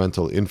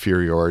fundamental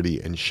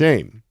inferiority and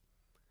shame.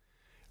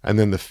 And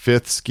then the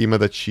fifth schema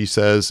that she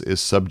says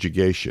is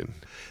subjugation.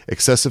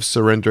 Excessive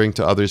surrendering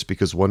to others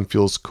because one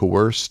feels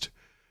coerced.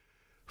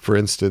 For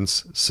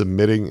instance,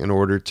 submitting in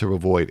order to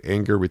avoid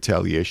anger,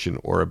 retaliation,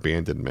 or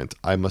abandonment.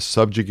 I must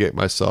subjugate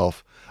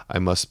myself. I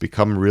must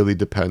become really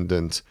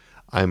dependent.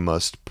 I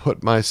must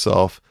put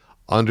myself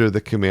under the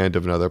command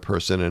of another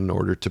person in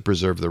order to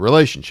preserve the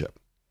relationship.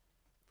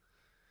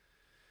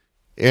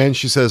 And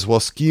she says, while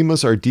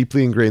schemas are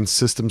deeply ingrained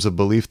systems of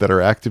belief that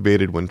are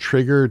activated when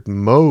triggered,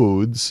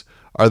 modes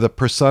are the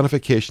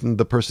personification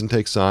the person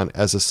takes on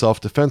as a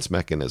self-defense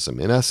mechanism.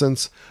 In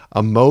essence,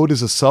 a mode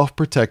is a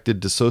self-protected,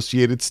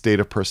 dissociated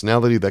state of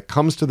personality that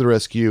comes to the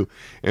rescue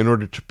in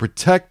order to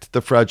protect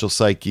the fragile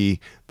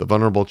psyche, the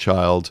vulnerable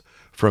child,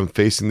 from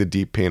facing the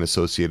deep pain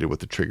associated with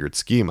the triggered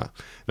schema.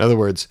 In other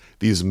words,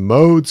 these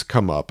modes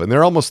come up, and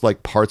they're almost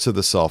like parts of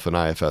the self in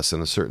IFS in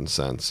a certain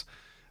sense,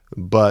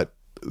 but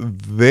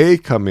they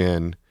come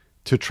in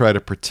to try to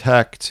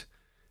protect,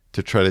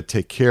 to try to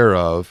take care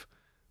of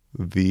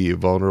the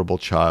vulnerable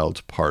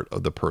child part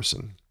of the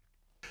person.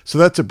 So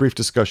that's a brief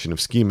discussion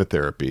of schema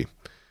therapy.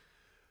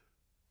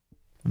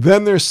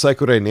 Then there's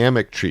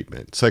psychodynamic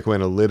treatment,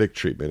 psychoanalytic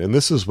treatment. And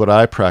this is what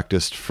I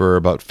practiced for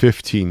about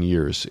 15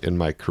 years in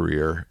my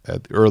career,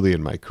 early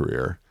in my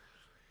career.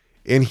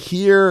 And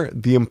here,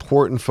 the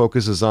important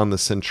focus is on the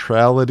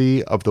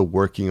centrality of the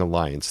working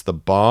alliance, the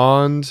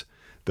bond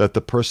that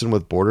the person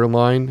with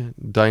borderline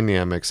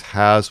dynamics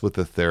has with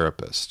the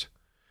therapist.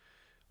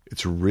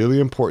 It's really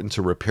important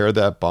to repair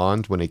that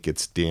bond when it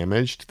gets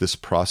damaged. This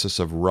process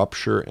of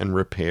rupture and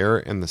repair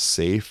and the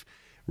safe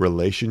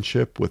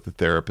relationship with the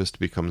therapist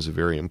becomes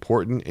very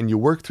important, and you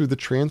work through the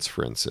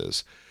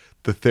transferences.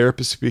 The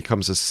therapist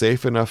becomes a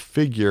safe enough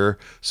figure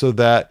so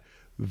that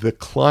the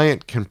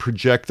client can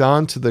project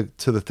onto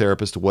the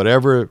therapist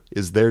whatever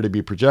is there to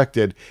be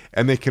projected,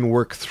 and they can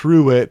work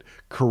through it,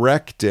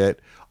 correct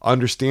it,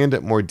 understand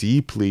it more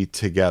deeply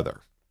together.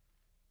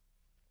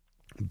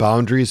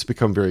 Boundaries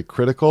become very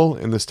critical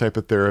in this type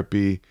of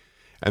therapy,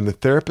 and the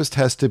therapist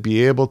has to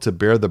be able to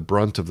bear the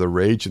brunt of the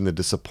rage and the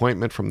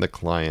disappointment from the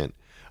client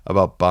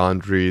about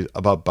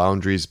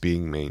boundaries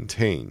being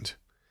maintained.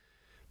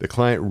 The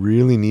client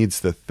really needs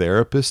the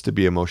therapist to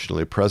be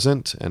emotionally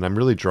present, and I'm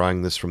really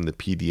drawing this from the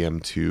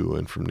PDM2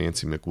 and from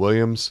Nancy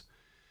McWilliams.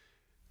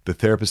 The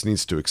therapist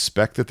needs to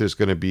expect that there's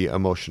going to be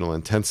emotional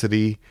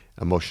intensity,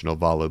 emotional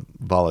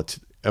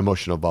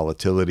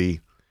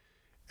volatility,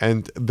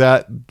 and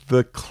that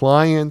the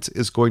client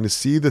is going to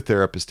see the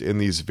therapist in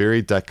these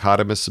very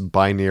dichotomous,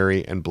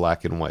 binary, and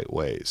black and white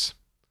ways.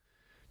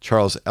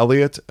 Charles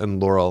Eliot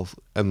and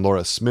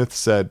Laura Smith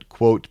said,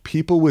 quote,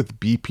 people with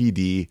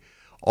BPD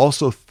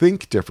also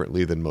think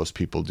differently than most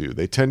people do.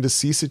 They tend to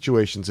see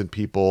situations and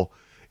people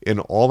in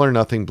all or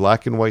nothing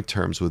black and white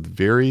terms with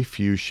very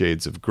few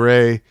shades of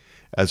gray.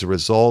 As a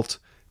result,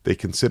 they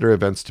consider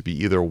events to be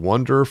either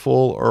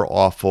wonderful or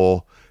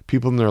awful,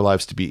 people in their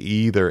lives to be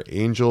either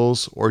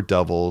angels or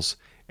devils,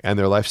 and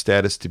their life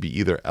status to be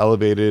either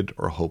elevated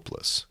or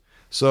hopeless.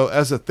 So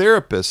as a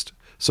therapist,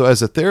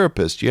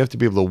 you have to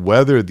be able to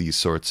weather these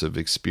sorts of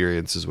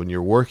experiences when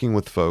you're working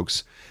with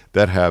folks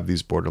that have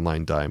these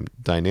borderline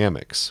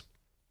dynamics.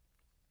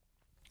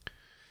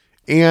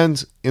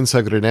 And in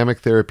psychodynamic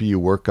therapy, you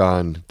work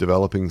on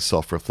developing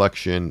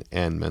self-reflection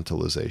and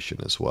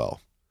mentalization as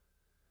well.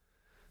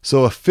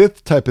 So a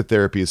fifth type of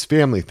therapy is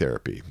family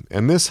therapy,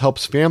 and this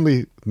helps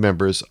family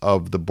members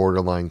of the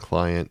borderline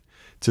client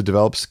to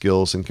develop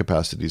skills and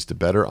capacities to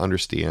better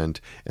understand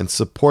and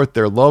support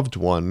their loved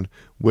one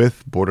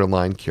with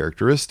borderline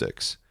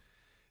characteristics.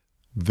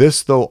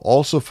 This, though,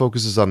 also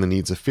focuses on the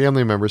needs of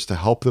family members to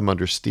help them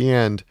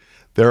understand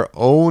their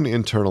own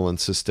internal and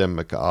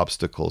systemic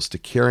obstacles to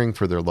caring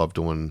for their loved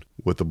one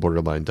with the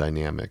borderline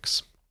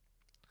dynamics.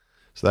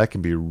 So that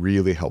can be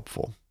really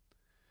helpful.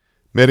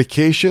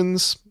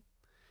 Medications.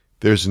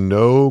 There's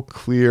no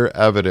clear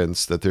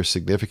evidence that there's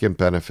significant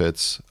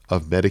benefits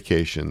of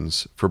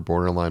medications for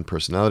borderline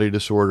personality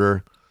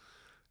disorder.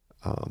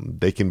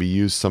 They can be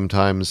used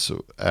sometimes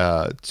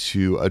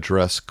to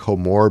address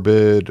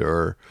comorbid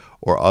or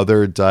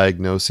other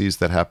diagnoses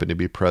that happen to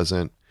be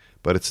present,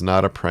 but it's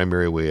not a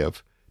primary way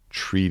of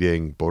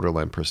treating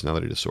borderline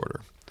personality disorder.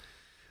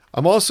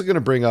 I'm also going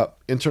to bring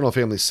up internal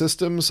family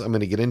systems. I'm going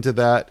to get into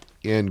that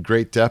in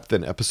great depth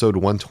in episode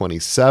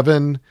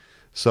 127.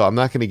 So I'm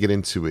not going to get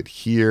into it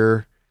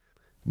here,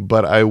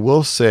 but I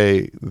will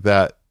say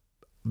that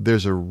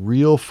there's a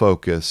real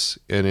focus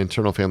in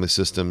internal family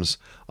systems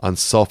on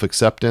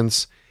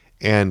self-acceptance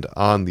and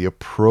on the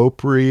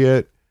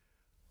appropriate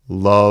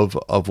love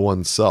of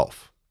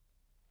oneself.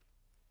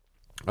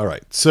 All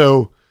right,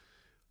 so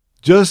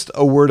just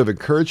a word of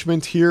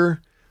encouragement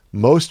here.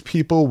 Most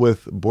people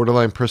with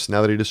borderline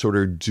personality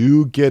disorder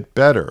do get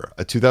better.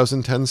 A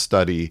 2010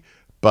 study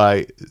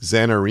by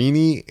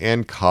Zanarini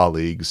and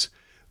colleagues,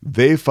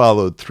 They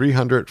followed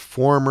 300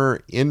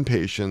 former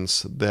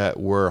inpatients that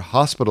were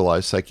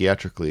hospitalized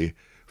psychiatrically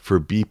for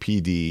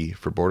BPD,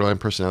 for borderline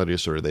personality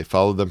disorder. They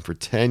followed them for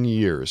 10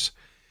 years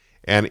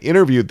and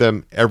interviewed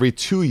them every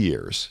 2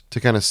 years to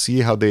kind of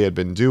see how they had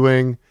been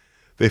doing.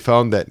 They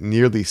found that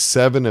nearly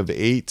 7 of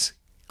 8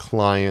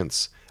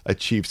 clients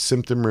achieved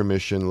symptom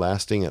remission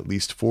lasting at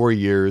least 4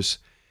 years,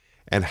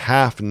 and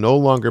half no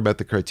longer met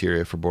the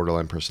criteria for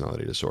borderline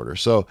personality disorder.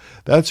 So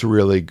that's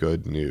really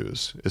good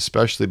news,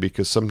 especially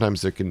because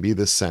sometimes there can be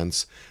this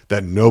sense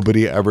that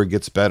nobody ever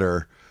gets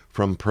better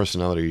from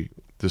personality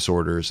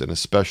disorders, and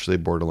especially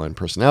borderline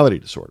personality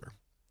disorder.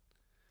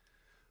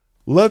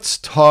 Let's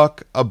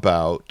talk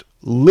about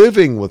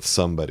living with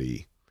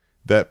somebody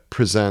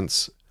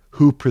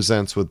who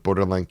presents with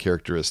borderline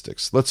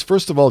characteristics. Let's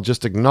first of all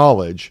just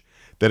acknowledge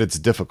that it's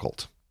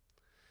difficult.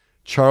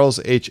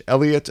 Charles H.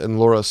 Elliott and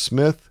Laura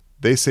Smith,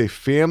 they say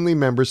family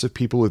members of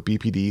people with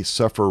BPD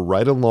suffer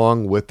right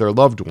along with their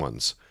loved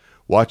ones.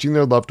 Watching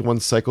their loved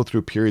ones cycle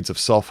through periods of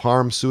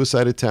self-harm,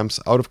 suicide attempts,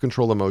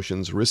 out-of-control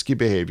emotions, risky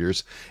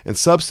behaviors, and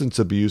substance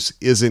abuse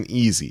isn't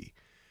easy.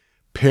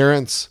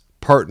 Parents,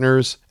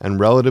 partners, and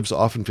relatives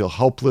often feel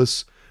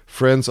helpless.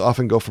 Friends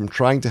often go from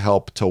trying to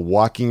help to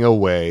walking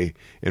away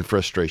in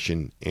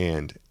frustration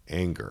and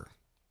anger.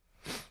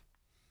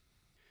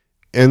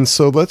 And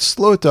so let's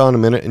slow it down a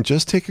minute and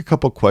just take a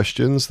couple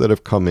questions that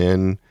have come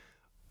in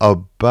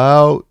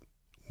about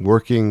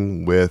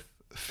working with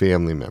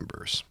family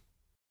members.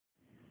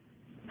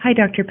 Hi,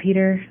 Dr.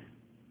 Peter.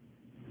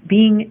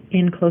 Being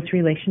in close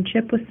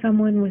relationship with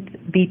someone with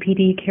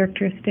BPD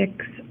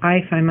characteristics,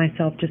 I find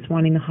myself just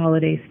wanting the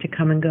holidays to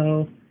come and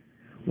go,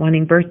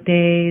 wanting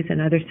birthdays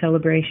and other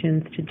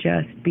celebrations to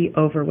just be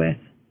over with.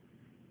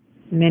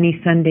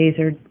 Many Sundays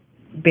are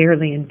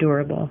barely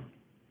endurable.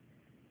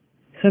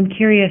 So I'm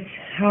curious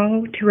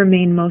how to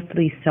remain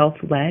mostly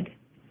self-led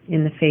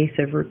in the face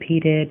of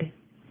repeated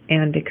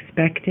and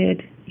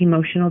expected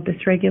emotional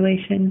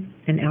dysregulation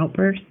and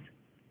outbursts.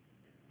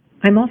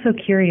 I'm also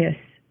curious,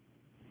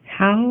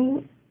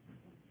 how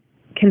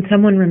can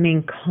someone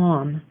remain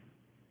calm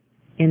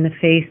in the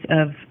face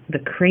of the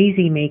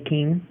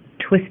crazy-making,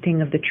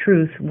 twisting of the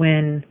truth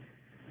when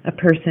a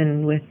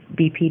person with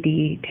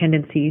BPD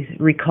tendencies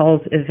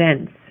recalls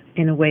events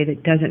in a way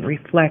that doesn't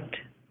reflect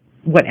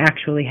what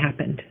actually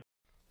happened?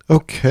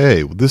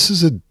 Okay, well, this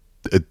is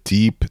a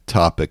deep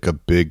topic, a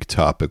big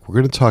topic. We're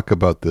going to talk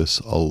about this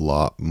a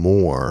lot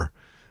more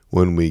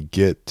when we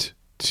get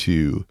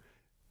to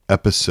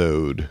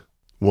episode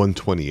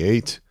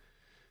 128.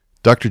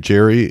 Dr.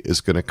 Jerry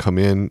is going to come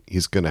in.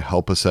 He's going to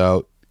help us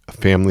out, a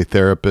family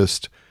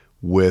therapist,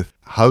 with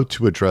how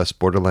to address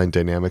borderline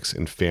dynamics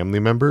in family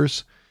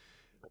members.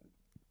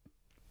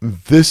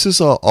 This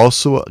is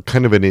also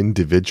kind of an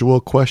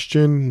individual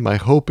question. My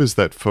hope is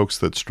that folks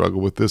that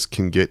struggle with this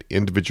can get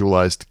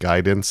individualized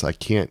guidance. I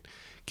can't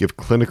give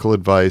clinical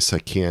advice. I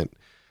can't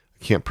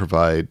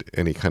provide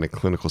any kind of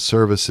clinical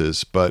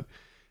services, but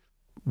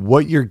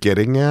what you're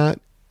getting at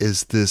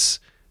is this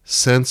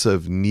sense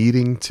of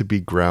needing to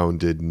be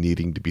grounded,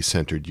 needing to be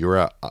centered.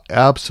 You're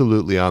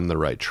absolutely on the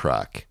right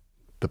track.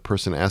 The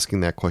person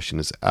asking that question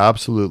is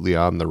absolutely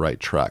on the right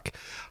track.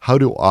 How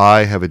do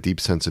I have a deep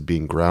sense of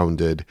being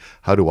grounded?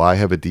 How do I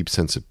have a deep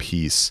sense of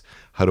peace?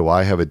 How do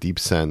I have a deep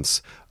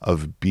sense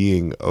of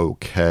being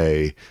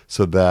okay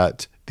so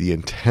that the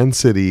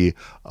intensity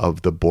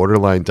of the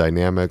borderline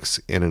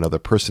dynamics in another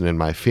person in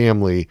my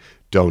family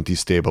don't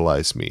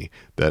destabilize me,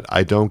 that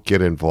I don't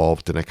get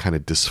involved in a kind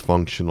of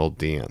dysfunctional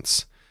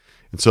dance?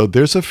 And so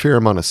there's a fair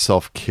amount of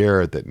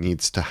self-care that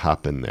needs to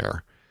happen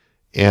there.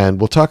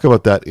 And we'll talk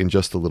about that in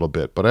just a little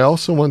bit. But I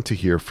also want to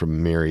hear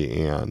from Mary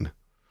Ann.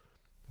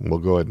 We'll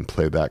go ahead and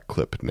play that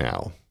clip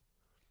now.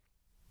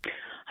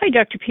 Hi,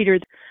 Dr. Peter.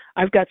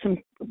 I've got some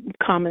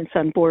comments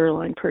on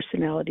borderline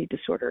personality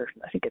disorder.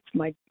 I think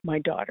it's my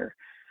daughter.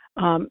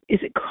 Is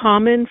it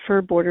common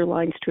for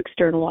borderlines to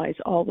externalize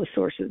all the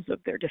sources of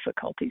their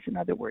difficulties? In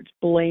other words,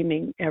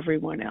 blaming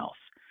everyone else.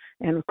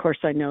 And of course,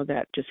 I know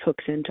that just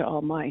hooks into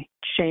all my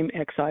shame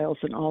exiles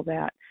and all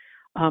that.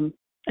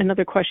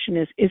 Another question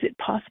is it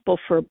possible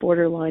for a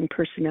borderline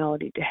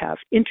personality to have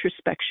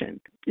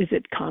introspection? Is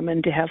it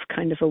common to have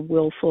kind of a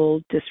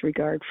willful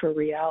disregard for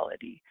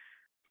reality?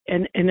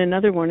 And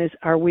another one is,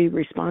 are we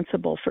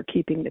responsible for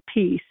keeping the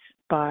peace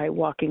by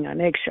walking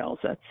on eggshells?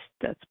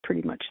 That's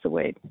pretty much the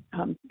way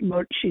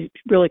she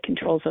really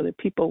controls other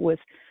people with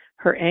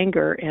her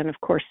anger. And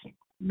of course,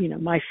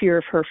 my fear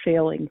of her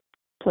failing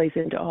plays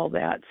into all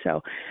that.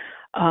 So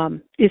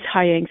is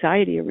high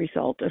anxiety a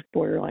result of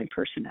borderline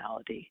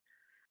personality?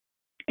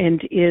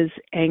 And is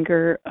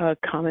anger a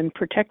common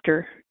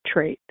protector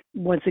trait?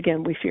 Once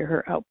again, we fear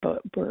her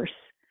outbursts.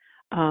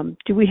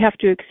 Do we have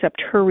to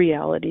accept her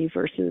reality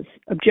versus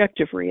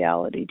objective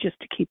reality just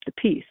to keep the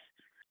peace?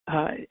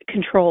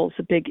 Control is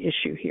a big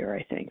issue here,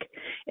 I think.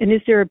 And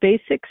is there a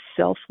basic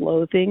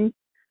self-loathing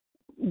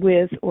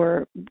with,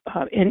 or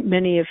in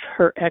many of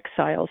her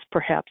exiles,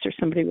 perhaps, or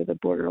somebody with a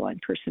borderline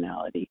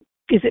personality?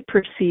 Is it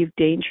perceived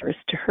dangerous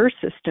to her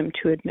system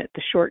to admit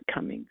the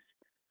shortcomings?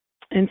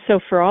 And so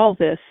for all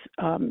this,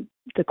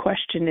 the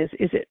question is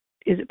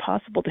it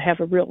possible to have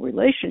a real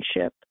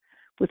relationship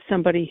with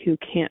somebody who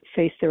can't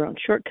face their own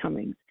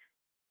shortcomings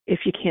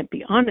if you can't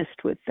be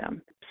honest with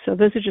them? So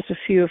those are just a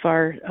few of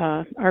our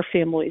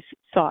family's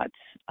thoughts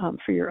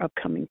for your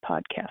upcoming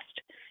podcast.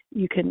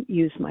 You can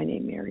use my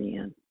name,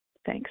 Marianne.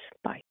 Thanks.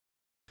 Bye.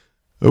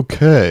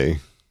 Okay.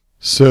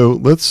 So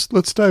let's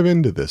dive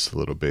into this a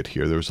little bit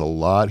here. There's a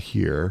lot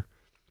here.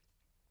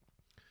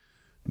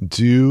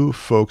 Do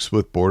folks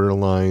with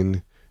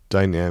borderline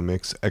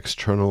dynamics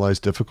externalize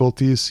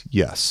difficulties?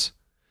 Yes.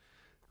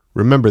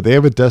 Remember, they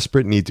have a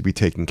desperate need to be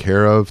taken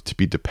care of, to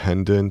be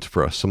dependent,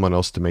 for someone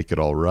else to make it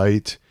all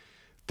right.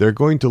 They're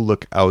going to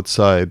look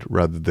outside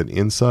rather than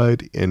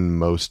inside in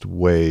most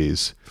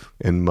ways,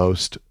 and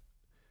most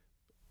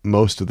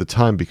of the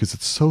time, because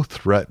it's so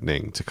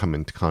threatening to come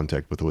into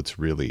contact with what's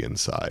really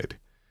inside.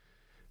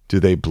 Do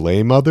they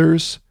blame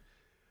others?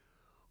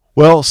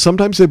 Well,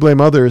 sometimes they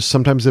blame others,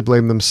 sometimes they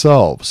blame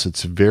themselves.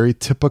 It's very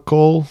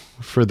typical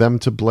for them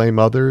to blame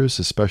others,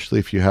 especially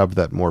if you have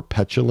that more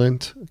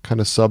petulant kind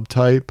of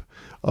subtype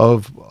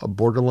of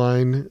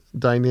borderline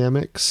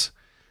dynamics.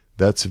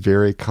 That's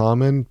very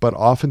common, but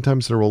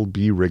oftentimes there will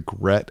be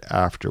regret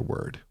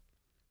afterward.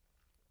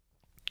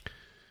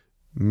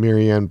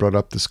 Marianne brought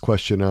up this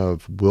question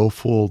of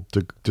willful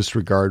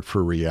disregard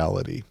for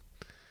reality.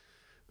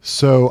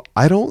 So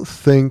I don't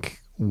think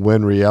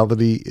when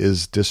reality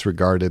is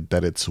disregarded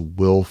that it's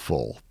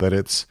willful, that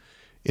it's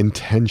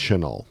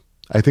intentional.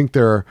 I think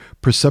there are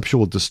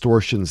perceptual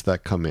distortions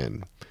that come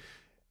in.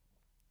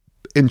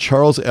 And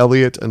Charles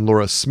Eliot and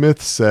Laura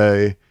Smith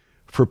say,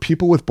 for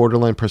people with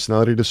borderline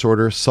personality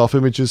disorder,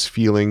 self-images,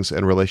 feelings,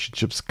 and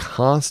relationships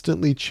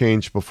constantly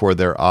change before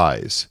their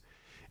eyes.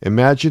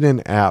 Imagine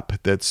an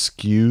app that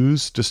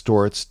skews,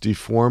 distorts,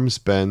 deforms,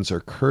 bends, or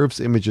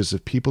curves images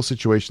of people,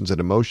 situations, and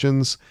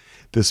emotions.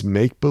 This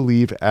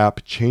make-believe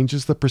app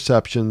changes the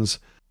perceptions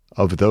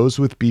of those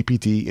with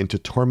BPD into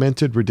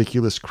tormented,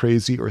 ridiculous,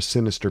 crazy, or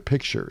sinister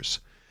pictures.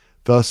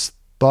 Thus,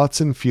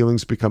 thoughts and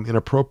feelings become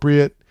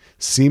inappropriate,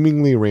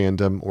 seemingly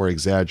random, or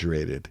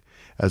exaggerated.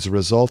 As a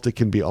result, it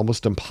can be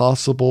almost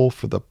impossible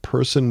for the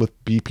person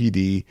with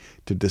BPD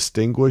to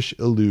distinguish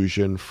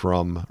illusion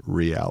from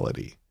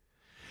reality.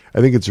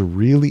 I think it's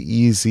really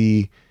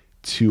easy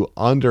to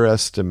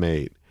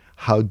underestimate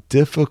how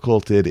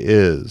difficult it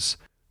is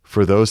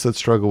for those that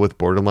struggle with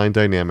borderline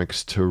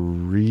dynamics to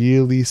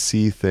really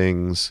see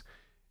things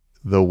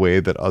the way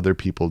that other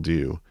people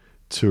do,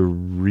 to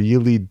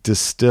really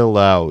distill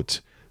out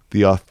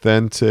the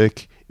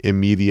authentic,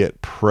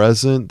 immediate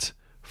present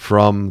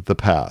from the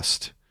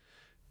past,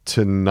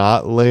 to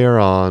not layer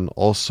on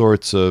all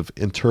sorts of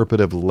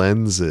interpretive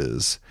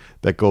lenses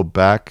that go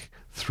back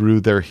through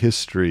their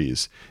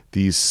histories,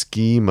 these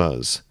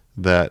schemas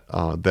that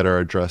are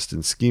addressed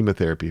in schema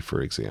therapy,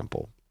 for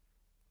example.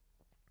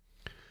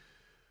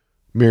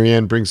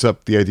 Marianne brings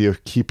up the idea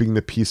of keeping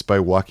the peace by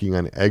walking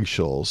on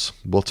eggshells.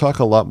 We'll talk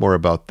a lot more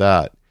about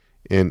that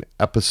in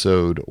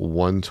episode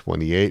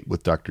 128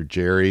 with Dr.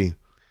 Jerry.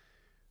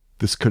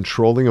 This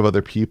controlling of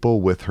other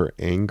people with her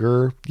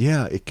anger,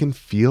 yeah, it can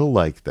feel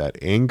like that.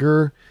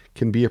 Anger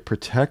can be a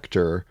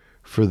protector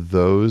for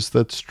those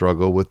that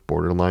struggle with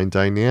borderline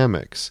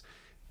dynamics.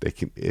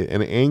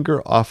 And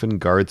anger often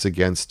guards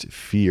against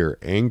fear.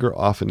 Anger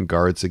often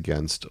guards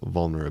against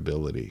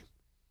vulnerability.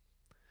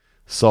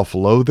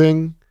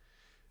 Self-loathing,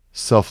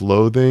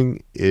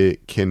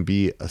 it can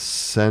be a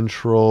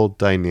central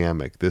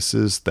dynamic. This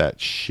is that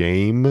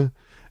shame.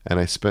 And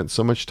I spent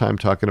so much time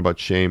talking about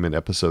shame in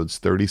episodes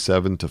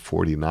 37 to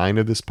 49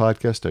 of this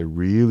podcast. I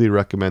really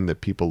recommend that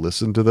people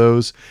listen to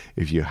those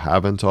if you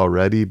haven't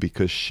already,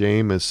 because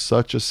shame is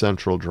such a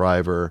central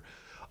driver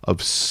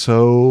of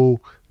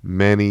so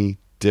many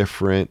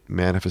different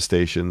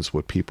manifestations,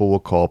 what people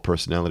will call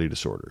personality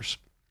disorders.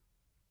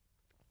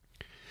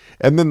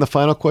 And then the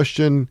final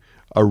question,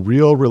 a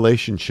real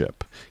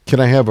relationship. Can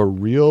I have a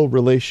real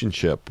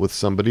relationship with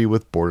somebody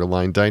with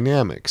borderline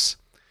dynamics?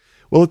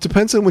 Well, it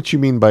depends on what you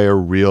mean by a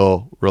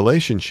real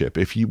relationship.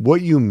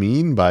 What you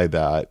mean by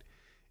that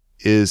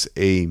is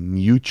a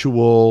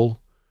mutual,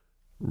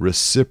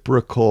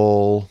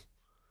 reciprocal,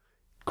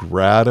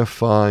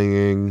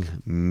 gratifying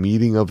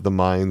meeting of the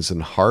minds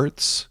and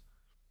hearts,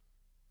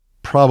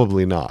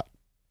 probably not.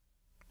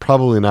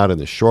 Probably not in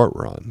the short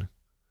run.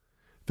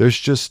 There's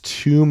just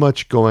too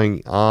much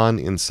going on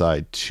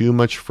inside, too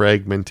much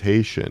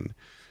fragmentation,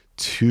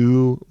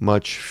 too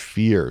much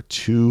fear,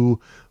 too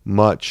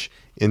much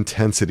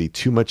intensity,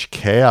 too much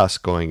chaos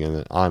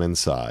going on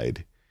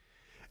inside.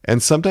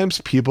 And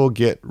sometimes people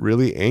get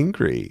really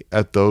angry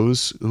at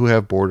those who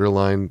have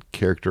borderline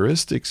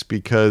characteristics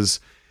because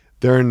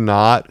they're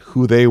not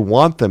who they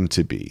want them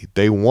to be.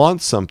 They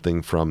want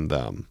something from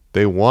them.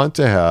 They want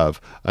to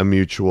have a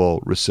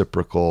mutual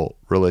reciprocal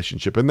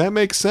relationship. And that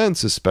makes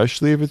sense,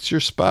 especially if it's your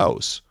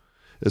spouse.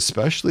 That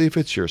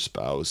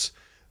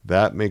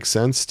makes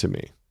sense to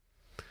me.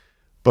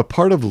 But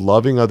part of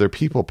loving other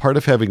people, part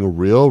of having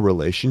real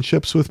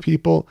relationships with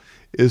people,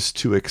 is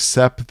to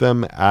accept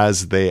them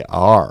as they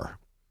are.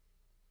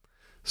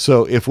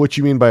 So if what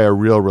you mean by a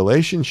real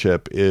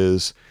relationship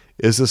is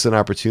this an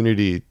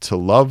opportunity to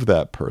love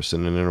that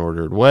person in an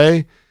ordered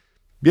way?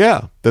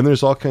 Yeah, then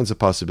there's all kinds of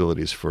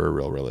possibilities for a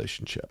real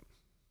relationship.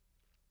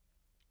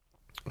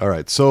 All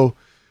right, so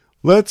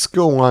let's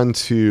go on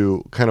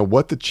to kind of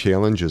what the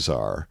challenges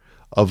are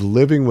of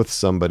living with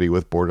somebody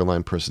with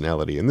borderline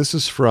personality. And this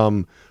is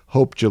from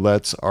Hope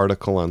Gillette's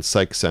article on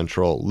Psych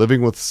Central,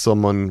 Living with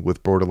Someone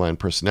with Borderline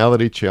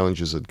Personality,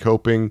 Challenges in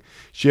Coping.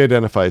 She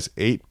identifies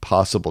 8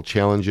 possible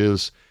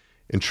challenges: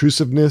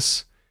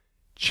 intrusiveness,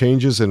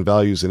 changes in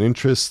values and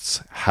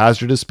interests,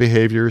 hazardous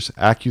behaviors,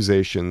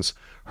 accusations,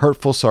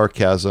 hurtful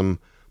sarcasm,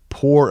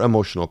 poor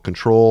emotional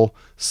control,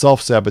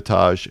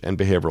 self-sabotage, and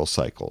behavioral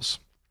cycles.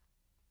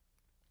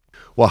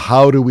 Well,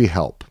 how do we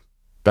help?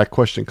 That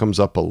question comes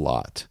up a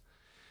lot.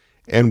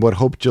 And what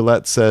Hope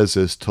Gillette says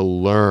is to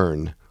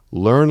learn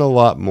a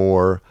lot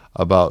more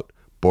about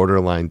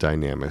borderline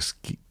dynamics,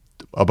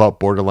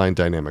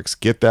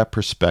 get that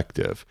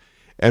perspective,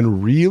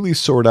 and really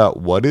sort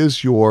out what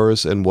is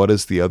yours and what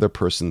is the other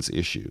person's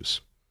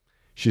issues.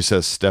 She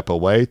says step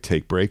away,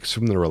 take breaks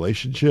from the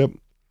relationship,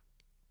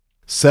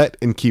 set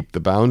and keep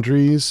the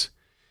boundaries,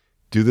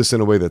 do this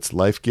in a way that's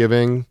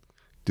life-giving,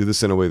 do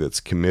this in a way that's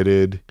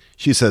committed.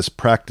 She says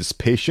practice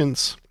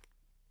patience,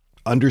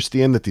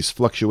 understand that these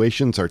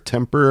fluctuations are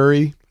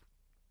temporary,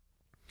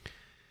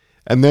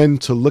 and then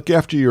to look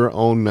after your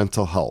own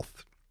mental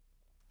health.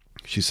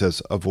 She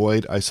says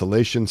avoid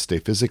isolation, stay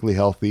physically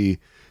healthy,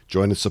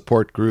 join a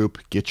support group,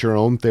 get your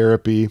own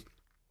therapy,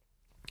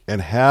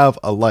 and have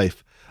a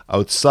life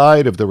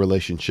outside of the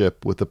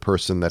relationship with the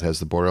person that has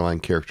the borderline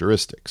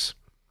characteristics.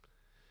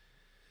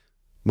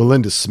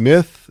 Melinda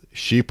Smith,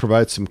 she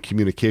provides some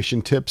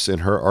communication tips in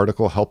her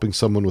article, Helping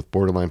Someone with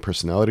Borderline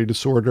Personality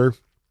Disorder.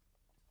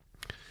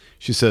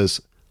 She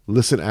says,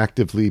 listen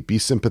actively, be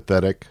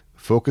sympathetic,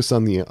 focus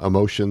on the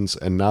emotions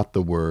and not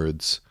the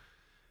words.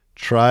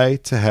 Try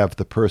to have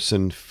the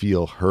person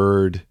feel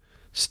heard,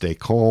 stay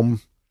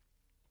calm,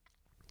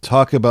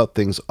 talk about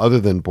things other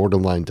than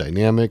borderline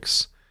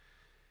dynamics,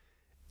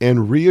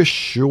 and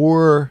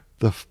reassure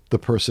the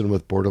person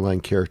with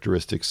borderline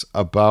characteristics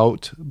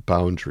about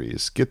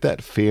boundaries. Get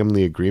that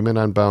family agreement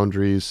on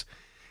boundaries,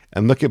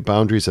 and look at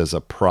boundaries as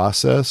a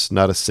process,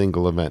 not a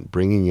single event,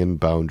 bringing in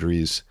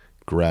boundaries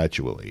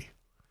gradually.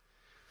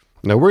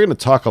 Now, we're going to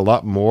talk a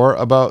lot more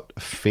about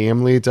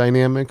family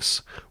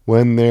dynamics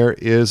when there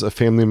is a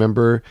family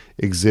member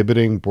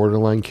exhibiting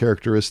borderline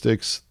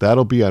characteristics.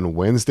 That'll be on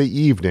Wednesday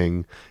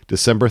evening,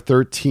 December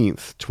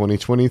 13th,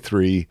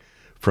 2023,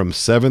 from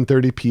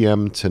 7:30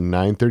 p.m. to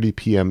 9:30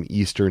 p.m.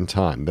 Eastern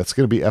Time. That's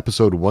going to be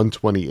episode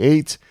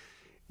 128.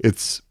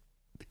 It's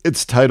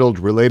titled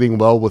Relating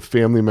Well with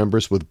Family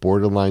Members with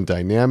Borderline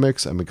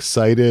Dynamics. I'm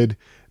excited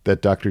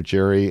that Dr.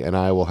 Jerry and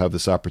I will have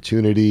this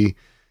opportunity.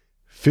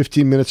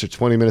 15 minutes or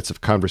 20 minutes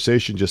of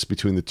conversation just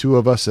between the two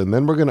of us, and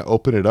then we're going to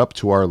open it up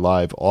to our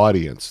live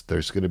audience.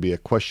 There's going to be a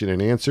question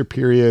and answer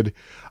period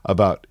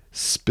about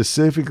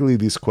specifically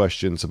these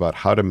questions about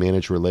how to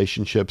manage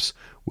relationships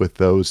with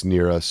those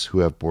near us who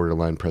have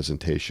borderline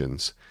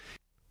presentations.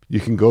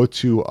 You can go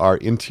to our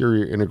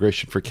Interior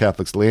Integration for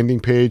Catholics landing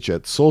page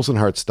at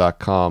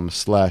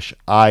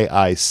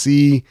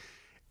soulsandhearts.com/IIC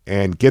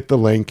and get the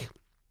link,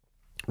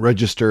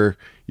 register.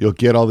 You'll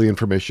get all the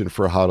information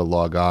for how to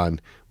log on.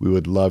 We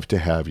would love to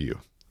have you.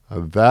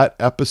 That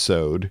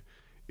episode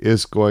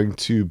is going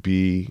to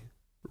be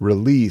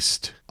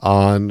released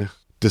on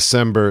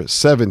December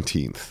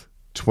 17th,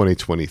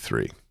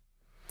 2023.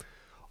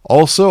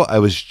 Also, I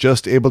was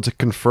just able to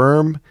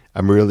confirm,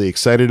 I'm really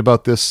excited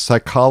about this,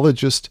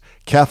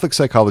 Catholic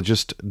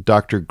psychologist,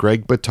 Dr.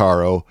 Greg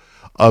Bottaro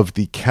of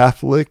the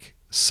Catholic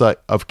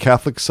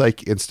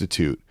Psych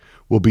Institute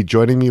will be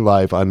joining me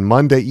live on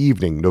Monday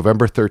evening,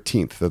 November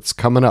 13th. That's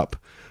coming up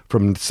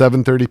from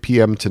 7:30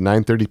 p.m. to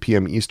 9:30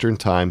 p.m. Eastern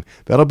Time.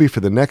 That'll be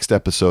for the next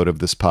episode of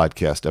this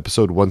podcast,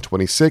 episode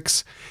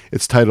 126.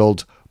 It's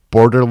titled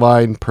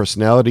Borderline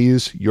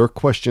Personalities, Your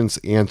Questions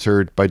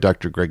Answered by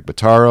Dr. Greg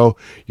Bottaro.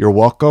 You're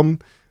welcome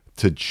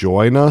to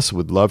join us.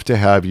 Would love to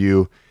have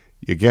you.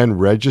 Again,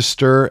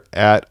 register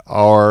at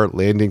our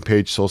landing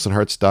page,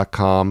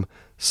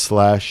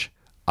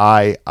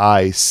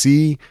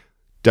 soulsandhearts.com/IIC.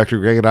 Dr.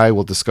 Greg and I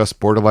will discuss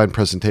borderline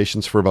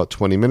presentations for about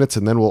 20 minutes,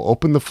 and then we'll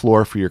open the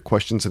floor for your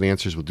questions and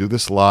answers. We'll do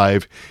this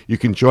live. You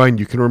can join.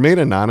 You can remain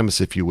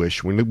anonymous if you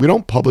wish. We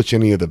don't publish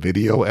any of the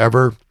video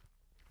ever,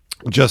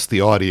 just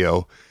the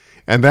audio.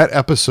 And that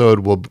episode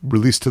will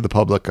release to the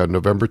public on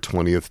November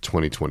 20th,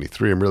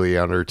 2023. I'm really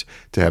honored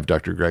to have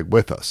Dr. Greg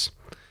with us.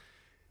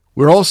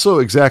 We're also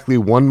exactly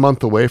 1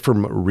 month away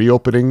from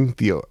reopening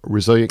the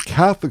Resilient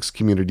Catholics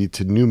community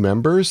to new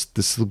members.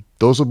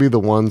 Those will be the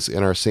ones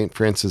in our St.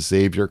 Francis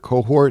Xavier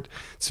cohort.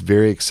 It's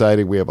very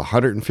exciting. We have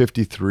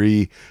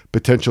 153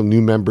 potential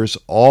new members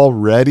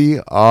already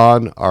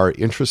on our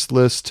interest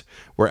list.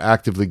 We're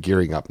actively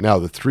gearing up. Now,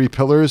 the 3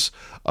 pillars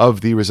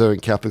of the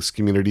Resilient Catholics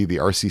community, the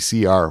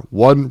RCC, are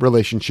 1,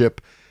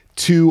 relationship,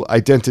 2,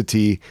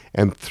 identity,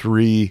 and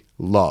 3,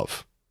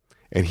 love.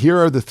 And here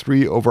are the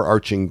 3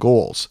 overarching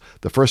goals.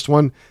 The first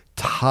one,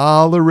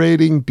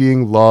 tolerating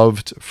being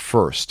loved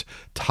first,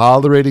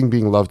 tolerating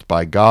being loved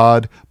by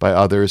God, by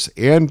others,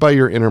 and by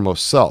your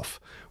innermost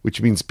self,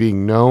 which means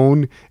being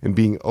known and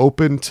being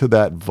open to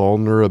that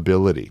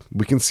vulnerability.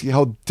 We can see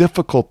how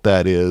difficult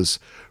that is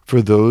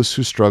for those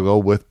who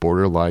struggle with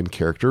borderline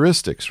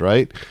characteristics,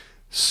 right?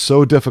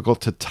 So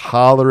difficult to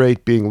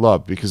tolerate being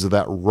loved because of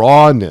that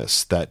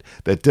rawness, that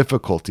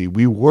difficulty.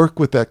 We work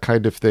with that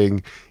kind of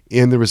thing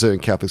in the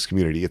Resilient Catholics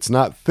community. It's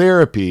not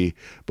therapy,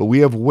 but we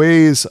have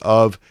ways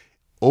of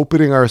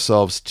opening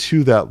ourselves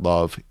to that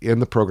love in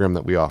the program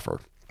that we offer.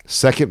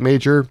 Second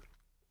major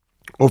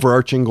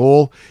overarching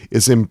goal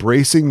is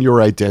embracing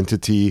your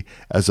identity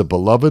as a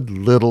beloved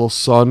little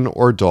son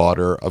or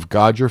daughter of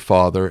God your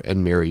Father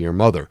and Mary your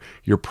mother,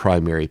 your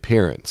primary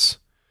parents.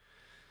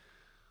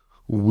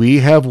 We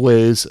have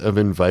ways of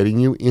inviting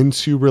you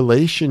into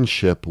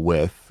relationship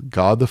with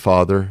God the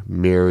Father,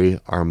 Mary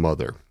our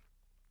mother.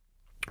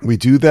 We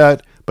do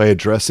that by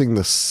addressing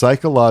the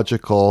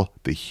psychological,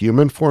 the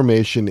human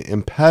formation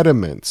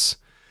impediments.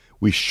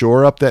 We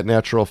shore up that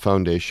natural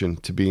foundation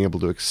to being able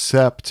to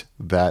accept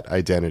that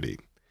identity.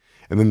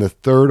 And then the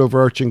third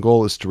overarching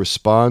goal is to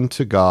respond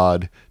to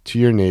God, to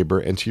your neighbor,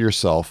 and to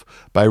yourself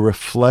by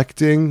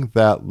reflecting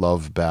that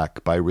love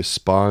back, by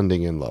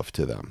responding in love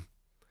to them.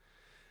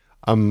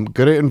 I'm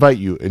going to invite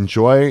you,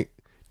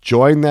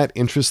 join that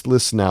interest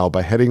list now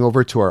by heading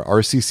over to our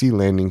RCC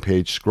landing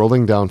page,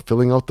 scrolling down,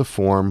 filling out the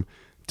form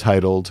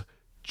titled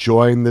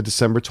Join the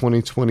December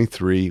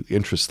 2023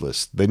 interest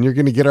list. Then you're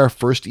going to get our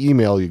first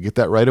email. You get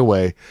that right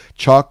away,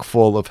 chock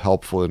full of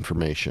helpful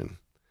information.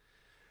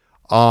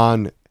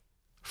 On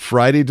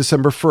Friday,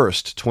 December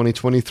 1st,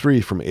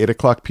 2023, from 8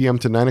 o'clock p.m.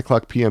 to 9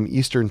 o'clock p.m.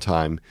 Eastern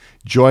Time,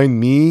 join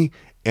me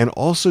and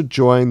also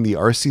join the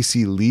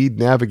RCC lead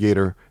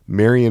navigator,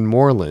 Marion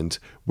Moreland.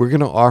 We're going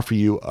to offer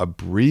you a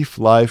brief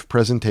live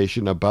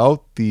presentation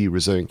about the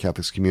Resilient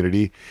Catholics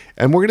community,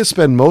 and we're going to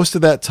spend most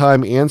of that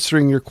time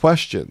answering your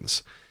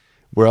questions.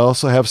 We'll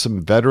also have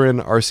some veteran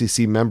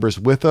RCC members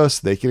with us.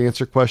 They can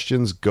answer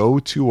questions. Go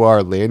to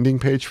our landing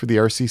page for the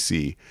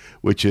RCC,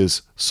 which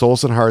is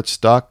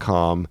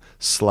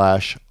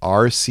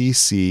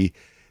soulsandhearts.com/RCC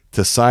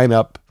to sign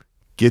up,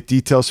 get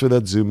details for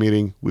that Zoom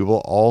meeting. We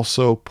will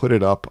also put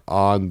it up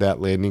on that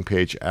landing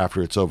page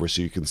after it's over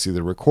so you can see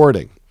the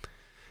recording.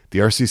 The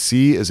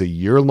RCC is a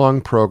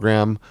year-long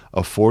program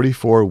of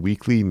 44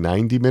 weekly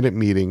 90-minute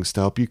meetings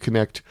to help you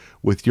connect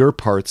with your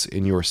parts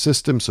in your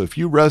system. So if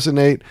you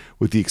resonate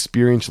with the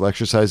experiential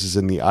exercises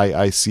in the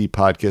IIC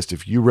podcast,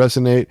 if you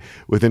resonate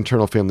with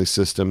internal family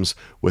systems,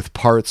 with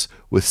parts,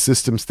 with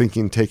systems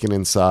thinking taken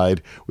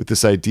inside, with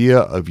this idea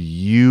of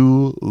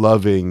you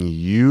loving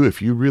you,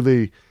 if you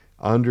really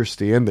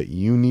understand that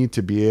you need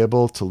to be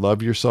able to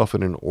love yourself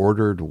in an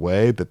ordered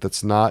way,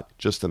 that's not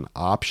just an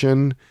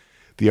option,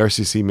 the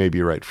RCC may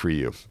be right for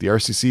you. The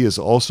RCC is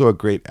also a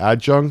great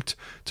adjunct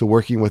to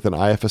working with an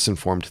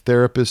IFS-informed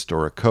therapist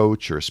or a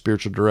coach or a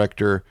spiritual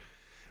director.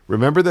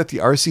 Remember that the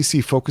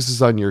RCC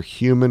focuses on your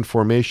human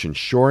formation,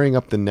 shoring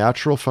up the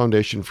natural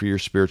foundation for your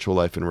spiritual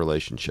life and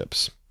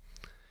relationships.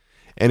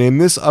 And in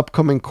this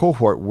upcoming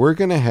cohort, we're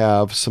going to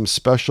have some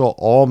special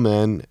all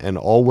men and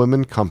all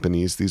women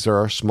companies. These are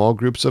our small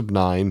groups of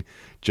 9,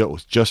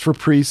 just for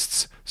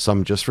priests,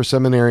 some just for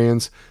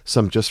seminarians,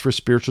 some just for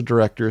spiritual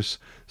directors,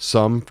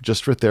 some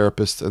just for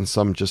therapists, and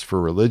some just for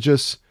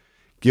religious.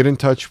 Get in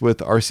touch with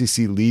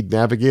RCC lead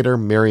navigator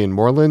Marion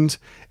Moreland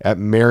at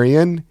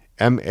Marion,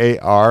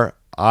 M-A-R-I-O-N,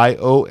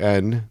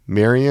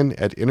 Marion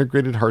at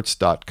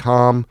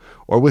integratedhearts.com,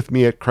 or with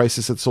me at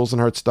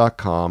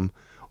crisis@soulsandhearts.com,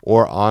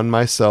 or on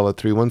my cell at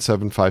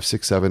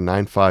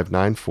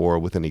 317-567-9594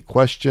 with any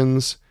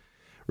questions.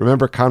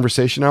 Remember,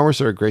 conversation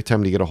hours are a great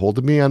time to get a hold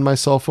of me on my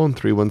cell phone,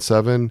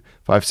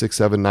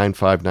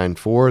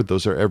 317-567-9594.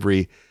 Those are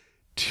every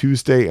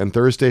Tuesday and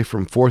Thursday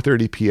from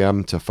 4:30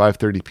 p.m. to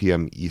 5:30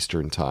 p.m.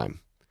 Eastern Time.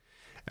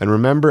 And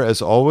remember,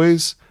 as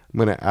always, I'm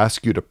going to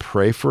ask you to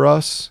pray for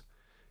us.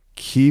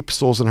 Keep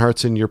Souls and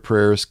Hearts in your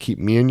prayers. Keep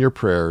me in your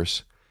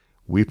prayers.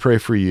 We pray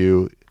for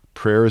you.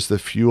 Prayer is the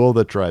fuel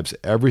that drives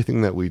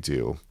everything that we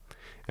do.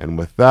 And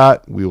with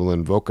that, we will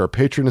invoke our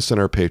patroness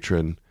and our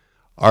patron,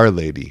 Our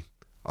Lady,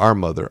 our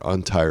Mother,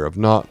 Untier of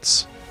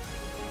Knots.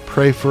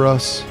 Pray for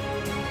us.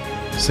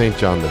 St.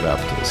 John the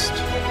Baptist,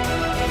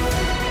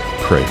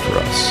 pray for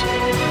us.